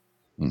well.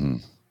 Mm-hmm.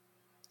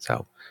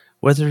 So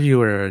whether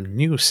you are a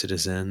new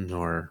citizen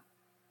or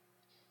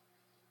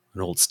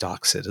an old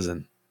stock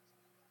citizen.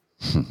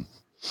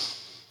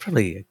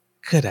 Probably a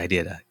good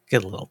idea to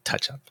get a little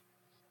touch up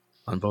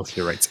on both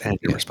your rights and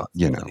your Yeah,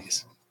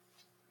 responsibilities.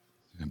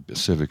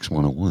 Civics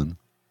 101.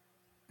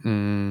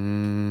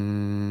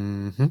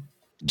 Mm-hmm.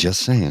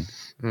 Just saying.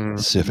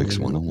 Civics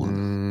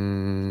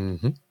 101.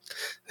 Mm-hmm.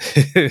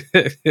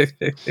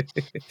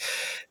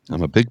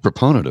 I'm a big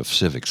proponent of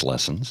civics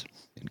lessons,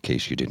 in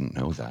case you didn't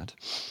know that.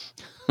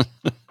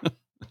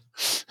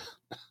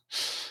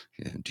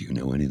 Yeah, do you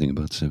know anything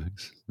about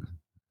civics?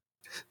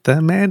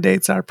 The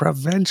mandates are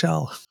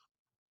provincial.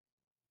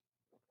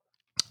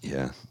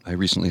 Yeah, I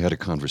recently had a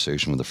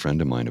conversation with a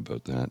friend of mine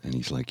about that, and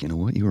he's like, you know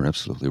what, you were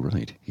absolutely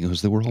right. He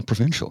goes, they were all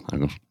provincial. I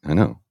go, I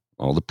know.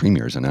 All the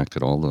premiers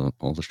enacted all the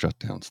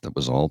shutdowns. That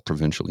was all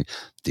provincially.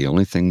 The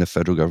only thing the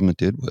federal government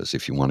did was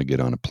if you want to get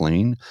on a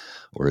plane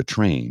or a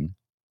train,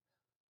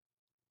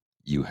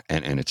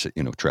 and it's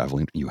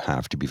traveling, you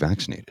have to be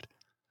vaccinated.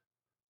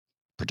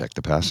 Protect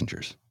the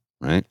passengers,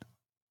 right?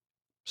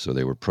 So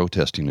they were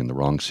protesting in the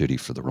wrong city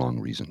for the wrong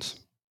reasons.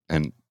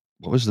 And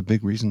what was the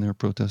big reason they were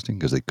protesting?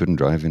 Because they couldn't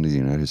drive into the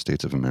United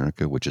States of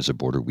America, which is a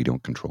border we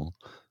don't control.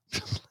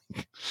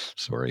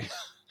 Sorry.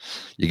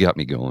 You got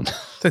me going.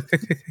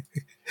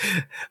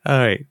 All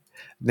right.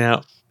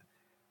 Now,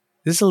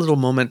 this is a little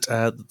moment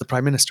the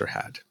Prime Minister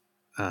had.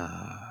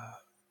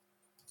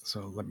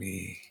 So let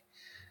me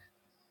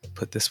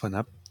put this one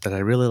up that I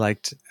really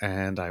liked,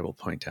 and I will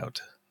point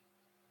out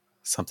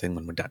something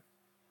when we're done.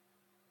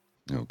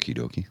 Okie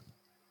dokie.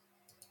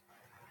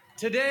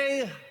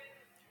 Today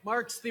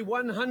marks the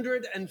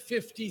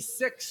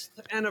 156th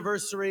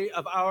anniversary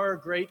of our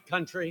great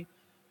country.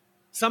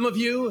 Some of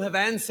you have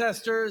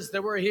ancestors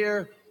that were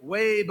here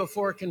way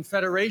before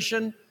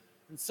Confederation,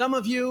 and some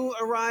of you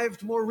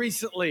arrived more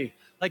recently,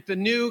 like the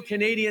new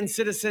Canadian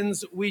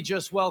citizens we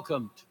just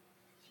welcomed.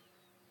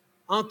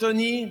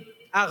 Anthony,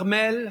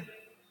 Armel,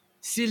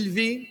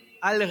 Sylvie,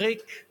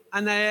 Alric,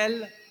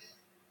 Anaël,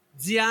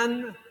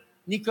 Diane,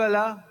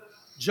 Nicolas,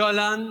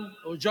 Jolan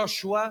or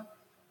Joshua,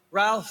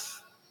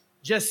 Ralph,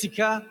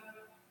 Jessica,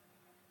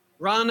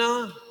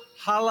 Rana,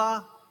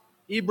 Hala,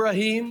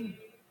 Ibrahim,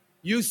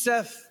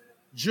 Youssef,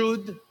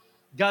 Jude,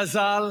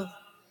 Ghazal.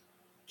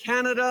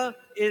 Canada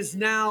is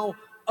now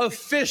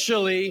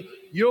officially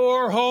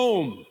your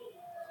home.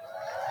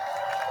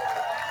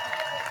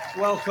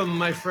 Welcome,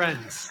 my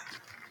friends.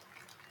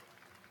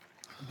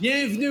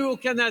 Bienvenue au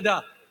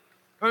Canada,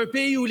 un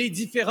pays où les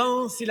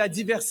différences et la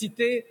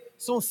diversité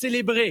sont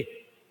célébrées,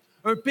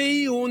 un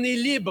pays où on est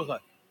libre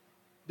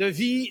de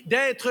vie,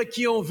 d'être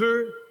qui on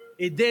veut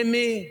et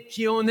d'aimer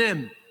qui on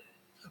aime,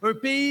 un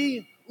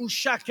pays où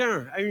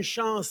chacun a une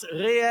chance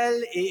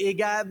réelle et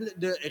égale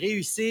de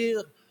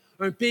réussir,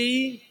 un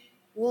pays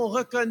où on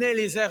reconnaît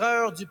les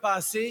erreurs du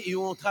passé et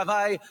où on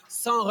travaille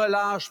sans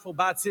relâche pour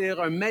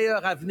bâtir un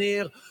meilleur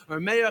avenir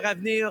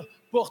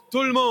pour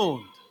tout le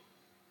monde.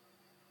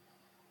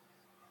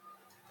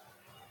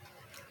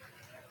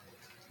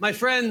 My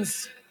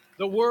friends,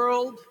 the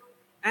world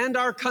and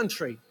our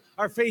country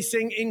are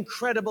facing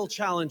incredible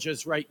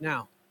challenges right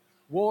now.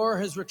 War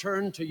has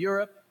returned to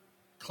Europe.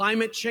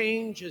 Climate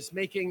change is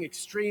making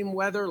extreme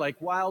weather like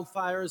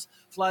wildfires,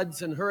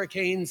 floods, and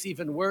hurricanes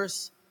even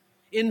worse.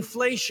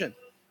 Inflation,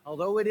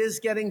 although it is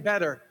getting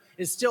better,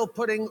 is still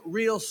putting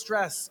real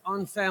stress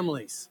on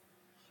families.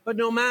 But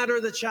no matter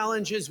the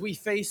challenges we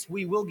face,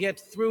 we will get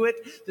through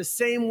it the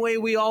same way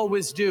we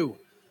always do,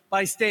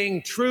 by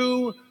staying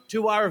true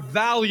to our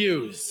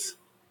values.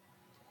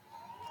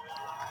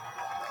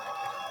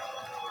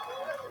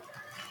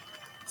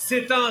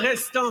 C'est en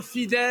restant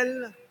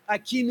fidèles à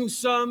qui nous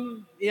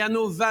sommes et à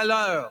nos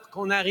valeurs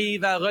qu'on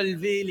arrive à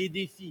relever les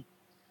défis.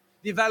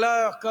 Des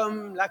valeurs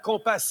comme la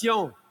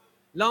compassion,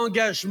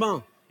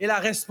 l'engagement et la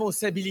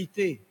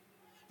responsabilité.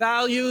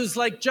 Values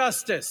like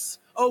justice,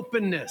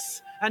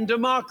 openness, and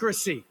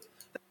democracy.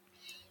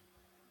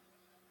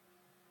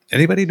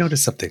 Anybody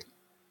notice something?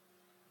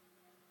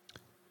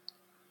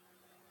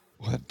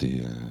 What,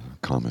 the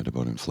comment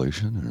about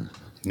inflation? Or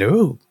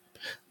No.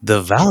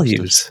 The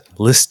values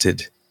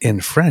listed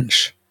in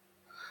French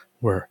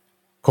were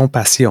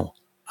compassion,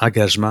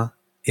 engagement,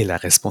 et la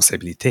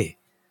responsabilité.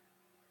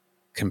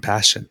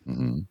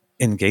 Compassion,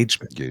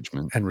 engagement,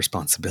 and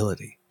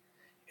responsibility.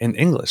 In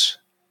English,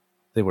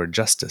 they were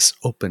justice,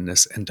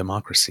 openness, and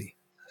democracy.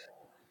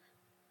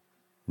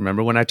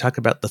 Remember when I talk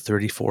about the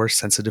 34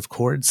 sensitive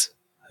chords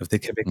of the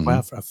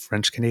Québécois, of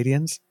French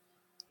Canadians?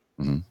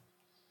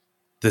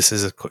 This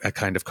is a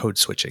kind of code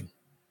switching.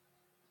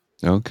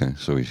 Okay,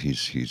 so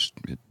he's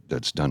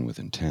that's done with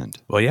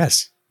intent. Well,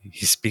 yes,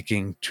 he's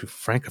speaking to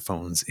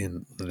francophones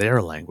in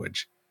their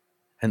language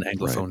and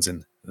anglophones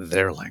in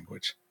their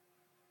language.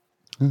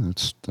 Yeah,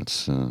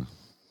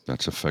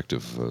 that's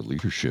effective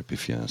leadership,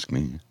 if you ask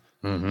me.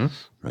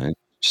 Right?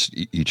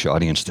 Each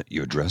audience that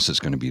you address is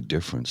going to be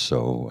different,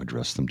 so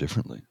address them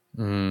differently.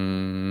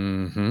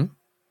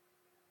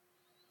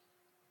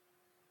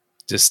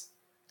 Just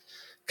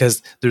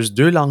because there's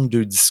deux langues,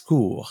 deux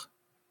discours,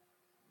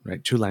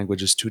 right? Two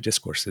languages, two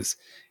discourses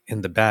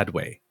in the bad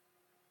way.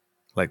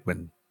 Like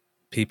when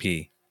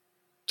PP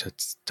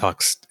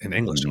talks in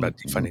English about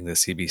defunding the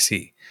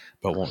CBC,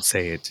 but won't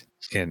say it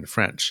in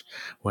French.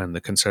 When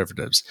the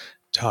Conservatives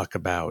talk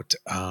about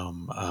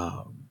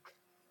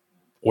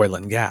oil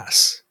and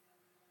gas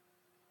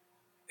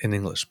in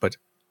English, but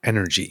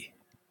energy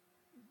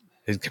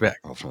in Quebec.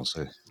 En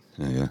français.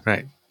 Yeah.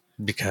 Right.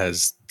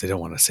 Because they don't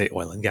want to say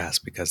oil and gas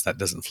because that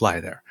doesn't fly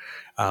there.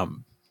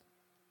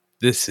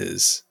 This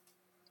is,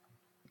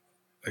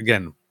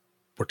 again,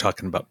 we're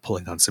talking about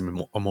pulling on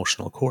some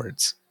emotional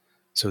chords.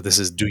 So this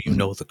is, do you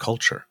know the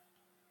culture?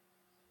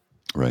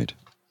 Right.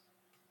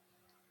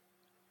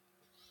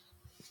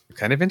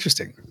 Kind of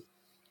interesting.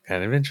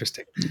 And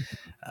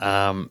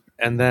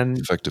then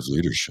Effective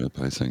leadership,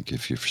 I think,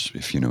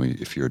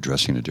 if you're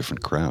addressing a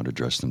different crowd,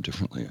 address them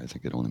differently. I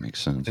think it only makes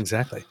sense.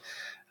 Exactly.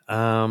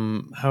 How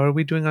are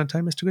we doing on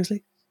time, Mr.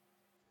 Grizzly?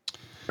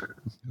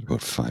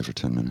 About 5 or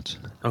 10 minutes.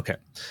 Okay.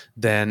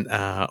 Then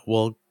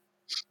we'll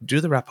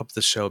do the wrap up of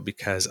the show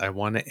because I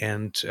want to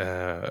end.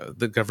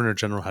 The Governor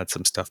General had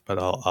some stuff, but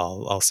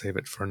I'll save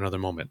it for another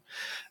moment.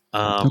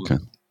 Okay.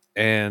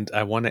 And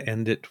I want to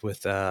end it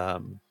with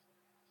how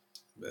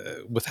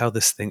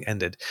this thing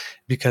ended,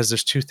 because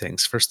there's two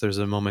things. First, there's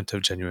a moment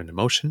of genuine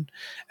emotion,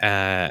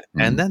 and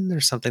then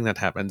there's something that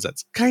happens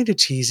that's kind of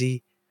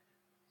cheesy,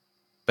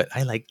 but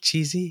I like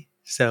cheesy,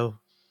 so.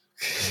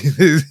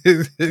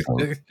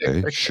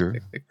 Okay, sure.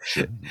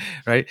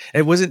 Right?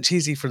 It wasn't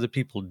cheesy for the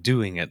people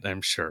doing it,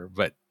 I'm sure,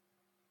 but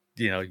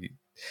the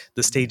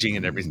staging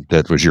and everything.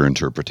 That was your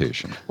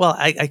interpretation. Well,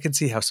 I can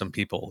see how some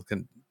people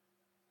can,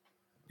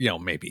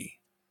 maybe,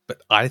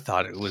 but I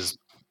thought it was.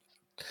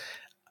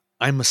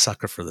 I'm a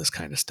sucker for this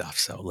kind of stuff,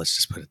 so let's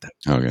just put it that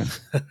way. Okay.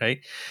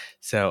 Right?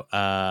 So,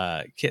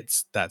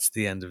 kids, that's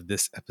the end of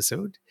this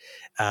episode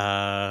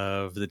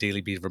of the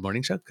Daily Beaver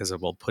Morning Show, because I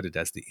will put it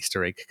as the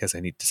Easter egg because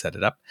I need to set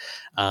it up.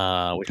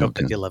 We hope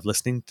that you love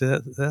listening to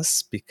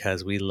this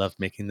because we love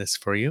making this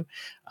for you.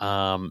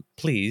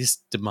 Please,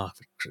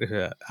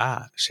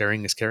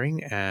 sharing is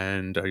caring,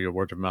 and your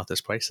word of mouth is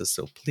priceless.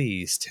 So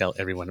please tell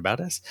everyone about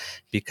us,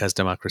 because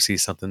democracy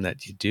is something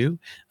that you do.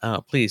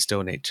 Please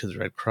donate to the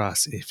Red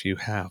Cross if you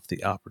have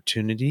the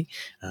opportunity,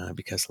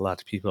 because a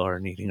lot of people are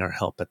needing our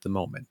help at the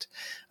moment.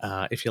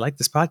 If you like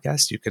this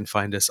podcast, you can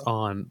find us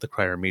on the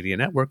Crier Media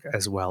Network,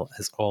 as well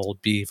as all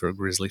Beaver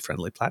Grizzly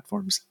friendly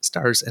platforms.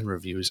 Stars and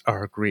reviews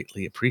are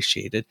greatly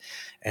appreciated.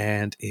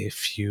 And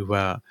if you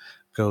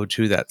go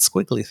to that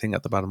squiggly thing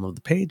at the bottom of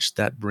the page,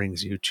 that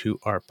brings you to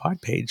our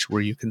pod page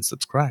where you can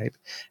subscribe.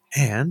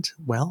 And,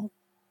 well,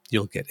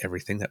 you'll get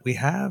everything that we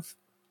have,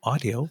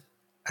 audio,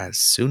 as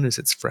soon as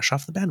it's fresh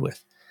off the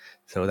bandwidth.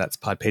 So that's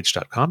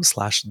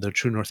podpage.com/The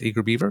True North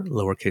Eager Beaver,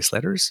 lowercase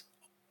letters,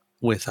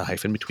 with a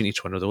hyphen between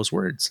each one of those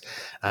words.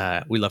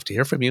 We love to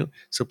hear from you,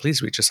 so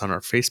please reach us on our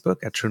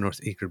Facebook at True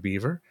North Eager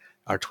Beaver,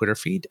 our Twitter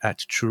feed at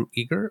True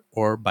Eager,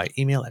 or by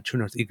email at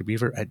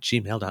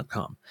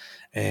truenortheagerbeaver@gmail.com.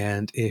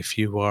 And if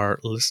you are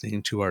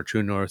listening to our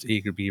True North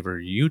Eager Beaver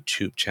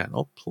YouTube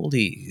channel,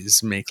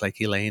 please make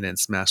like Elaine and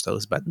smash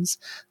those buttons,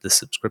 the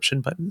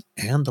subscription button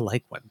and the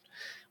like one.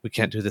 We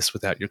can't do this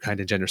without your kind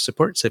and generous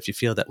support. So if you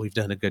feel that we've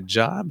done a good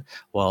job,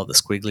 well, the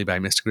squiggly by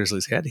Mr.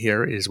 Grizzly's head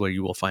here is where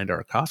you will find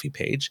our coffee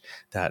page.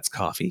 That's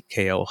coffee,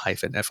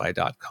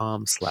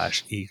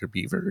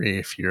 ko-fi.com/eagerbeaver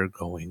if you're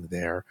going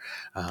there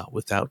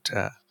without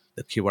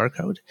the QR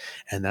code.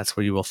 And that's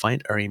where you will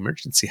find our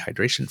emergency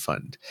hydration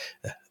fund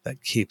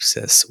that keeps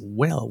us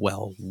well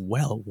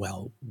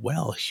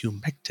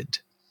humected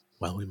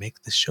while we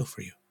make this show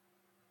for you.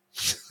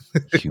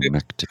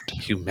 Humected.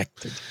 You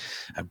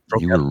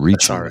were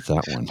reaching with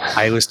that one.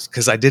 I was,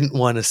 because I didn't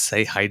want to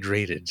say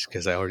hydrated,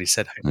 because I already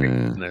said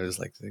hydrated, and I was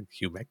like,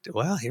 humected.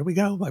 Well, here we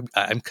go.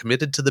 I'm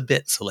committed to the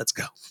bit, so let's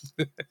go.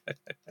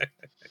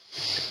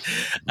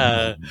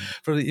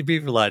 From the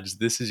Beaver Lodge,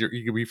 this is your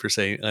Eager Beaver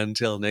saying,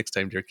 until next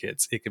time, dear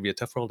kids, it can be a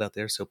tough world out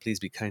there, so please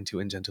be kind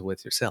to and gentle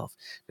with yourself.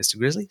 Mr.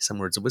 Grizzly, some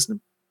words of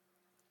wisdom?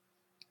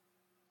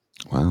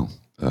 Wow.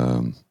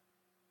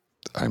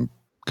 I'm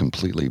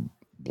completely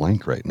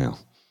blank right now.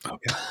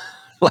 Okay.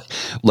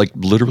 like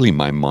literally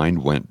my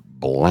mind went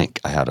blank.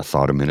 I had a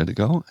thought a minute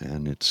ago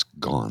and it's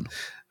gone.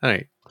 All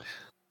right.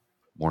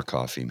 More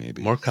coffee,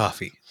 maybe. More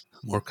coffee.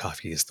 More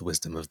coffee is the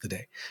wisdom of the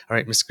day. All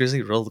right, Mr.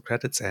 Grizzly, roll the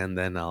credits, and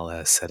then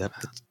I'll set up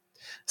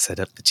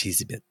the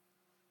cheesy bit.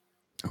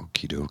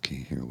 Okie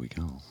dokie, here we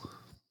go.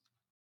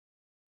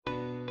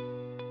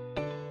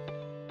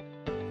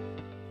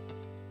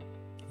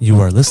 You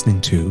are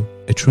listening to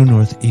a True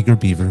North Eager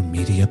Beaver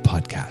media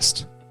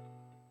podcast.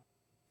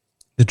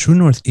 The True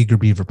North Eager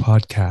Beaver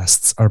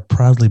podcasts are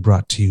proudly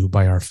brought to you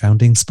by our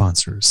founding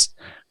sponsors,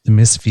 the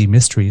Miss V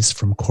Mysteries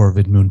from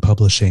Corvid Moon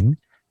Publishing,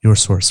 your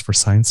source for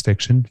science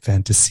fiction,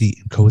 fantasy,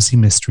 and cozy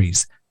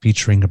mysteries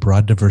featuring a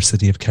broad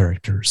diversity of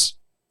characters.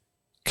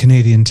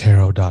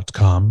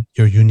 CanadianTarot.com,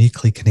 your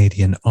uniquely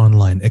Canadian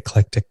online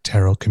eclectic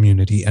tarot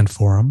community and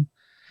forum,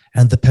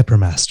 and The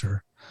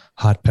Peppermaster,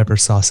 hot pepper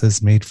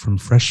sauces made from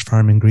fresh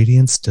farm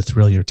ingredients to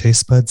thrill your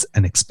taste buds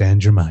and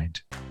expand your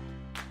mind.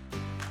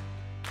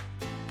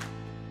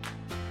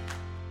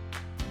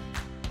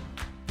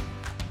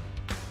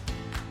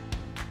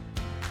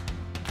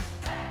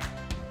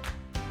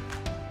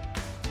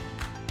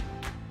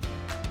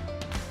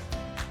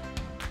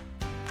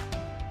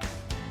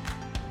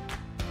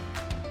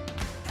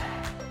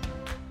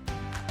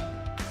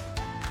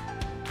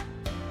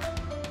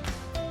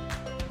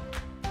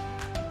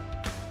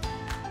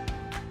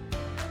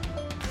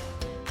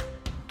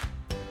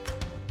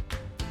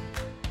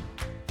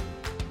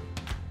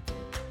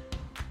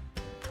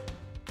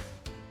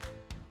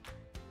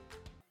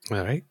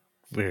 All right,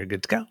 we're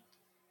good to go.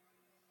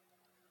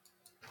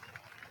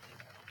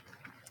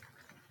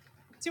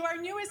 To our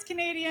newest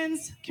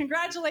Canadians,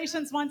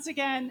 congratulations once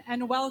again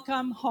and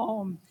welcome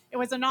home. It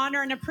was an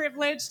honor and a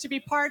privilege to be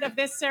part of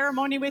this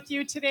ceremony with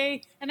you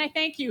today, and I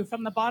thank you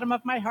from the bottom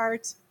of my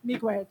heart,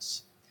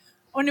 miigwech.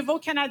 Au niveau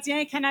canadien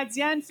et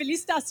canadienne,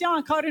 félicitations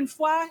encore une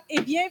fois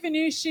et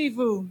bienvenue chez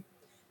vous.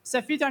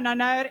 Ce fut un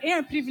honneur et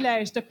un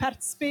privilège de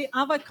participer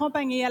en votre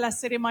compagnie à la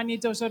cérémonie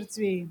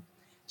d'aujourd'hui.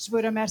 Je vous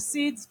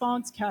remercie du fond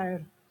du cœur.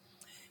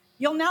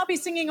 You'll now be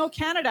singing O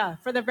Canada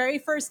for the very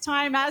first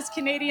time as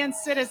Canadian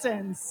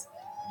citizens.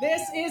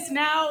 This is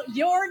now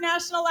your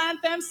national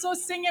anthem, so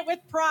sing it with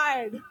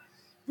pride.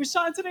 Vous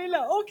chanterez le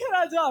O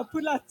Canada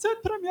pour la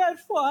toute première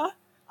fois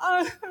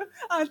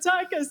en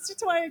tant que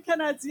citoyen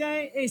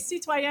canadien et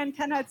citoyenne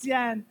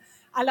canadienne.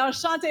 Alors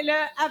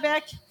chantez-le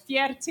avec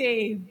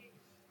fierté.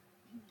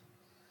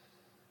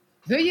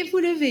 Veuillez vous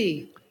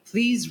lever.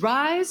 Please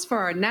rise for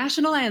our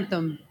national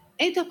anthem,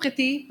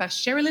 interprété par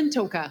Sherilyn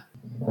Toka.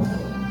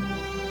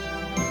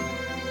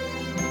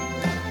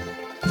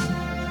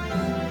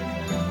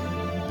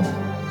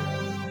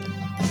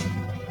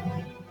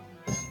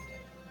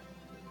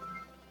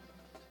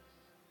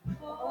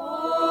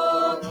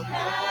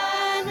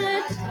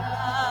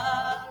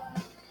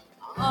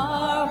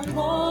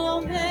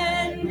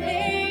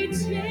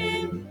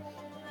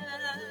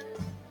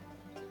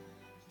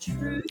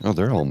 Oh,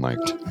 they're all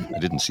mic'd. I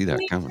didn't see that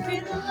coming.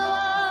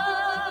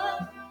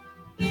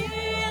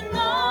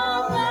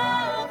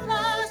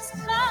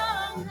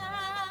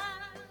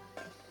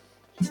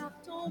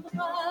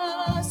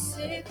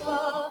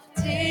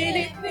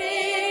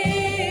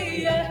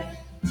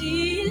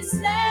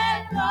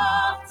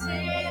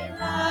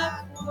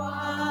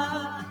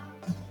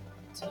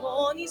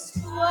 Ton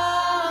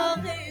histoire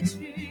est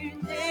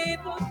une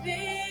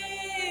épopée,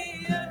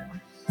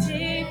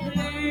 tes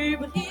plus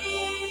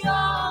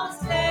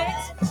brillants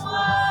exploits.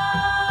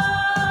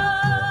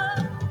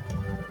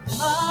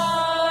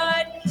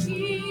 God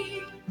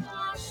keep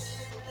us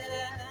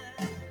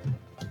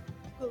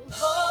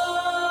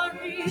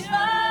glorious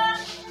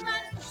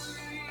and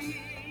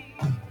free.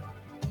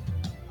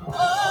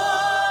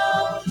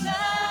 Oh,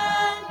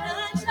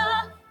 Canada,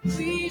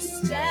 we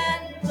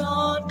stand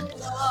on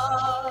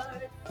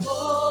guard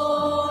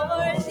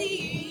for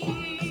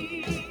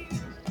thee.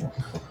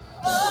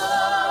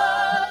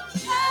 Oh,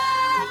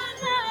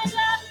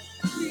 Canada,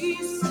 we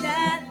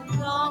stand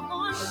on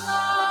guard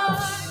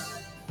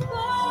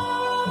for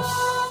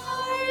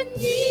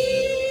thee.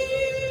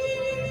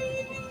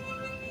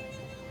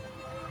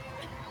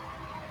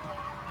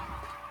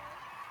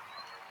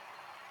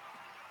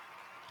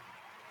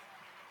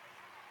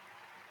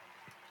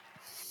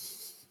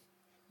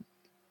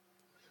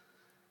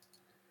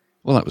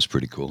 Well, that was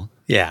pretty cool.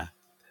 Yeah,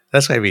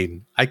 that's what I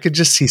mean. I could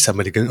just see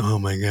somebody going, "Oh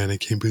my god, I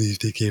can't believe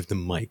they gave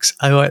them mics."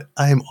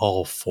 I'm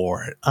all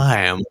for it.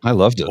 I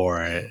loved it.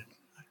 For it.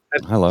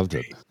 I loved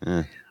it.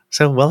 Yeah.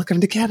 So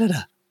welcome to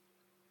Canada.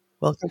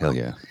 Welcome. Hell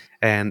yeah.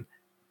 And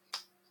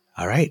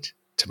all right,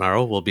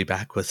 tomorrow we'll be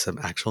back with some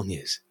actual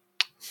news.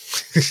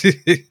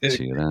 See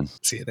you then.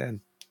 See you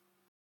then.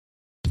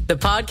 The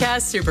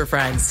Podcast Super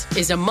Friends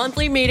is a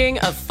monthly meeting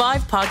of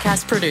 5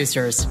 podcast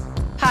producers.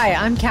 Hi,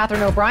 I'm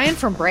Katherine O'Brien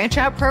from Branch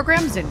Out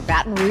Programs in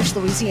Baton Rouge,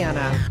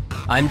 Louisiana.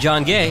 I'm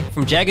John Gay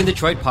from Jag and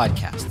Detroit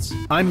Podcasts.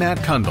 I'm Matt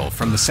Kundle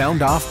from the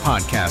Sound Off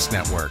Podcast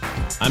Network.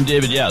 I'm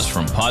David Yaz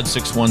from Pod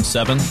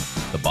 617,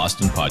 the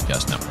Boston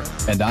Podcast Network.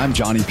 And I'm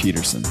Johnny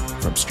Peterson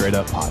from Straight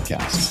Up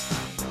Podcasts.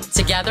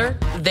 Together,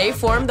 they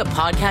form the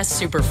Podcast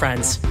Super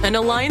Friends, an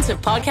alliance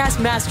of podcast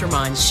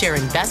masterminds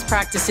sharing best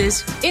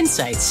practices,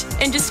 insights,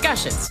 and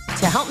discussions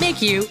to help make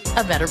you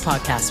a better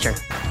podcaster.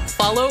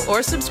 Follow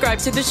or subscribe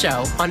to the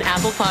show on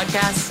Apple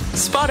Podcasts,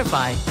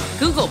 Spotify,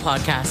 Google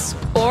Podcasts,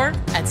 or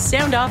at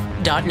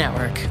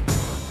soundoff.network.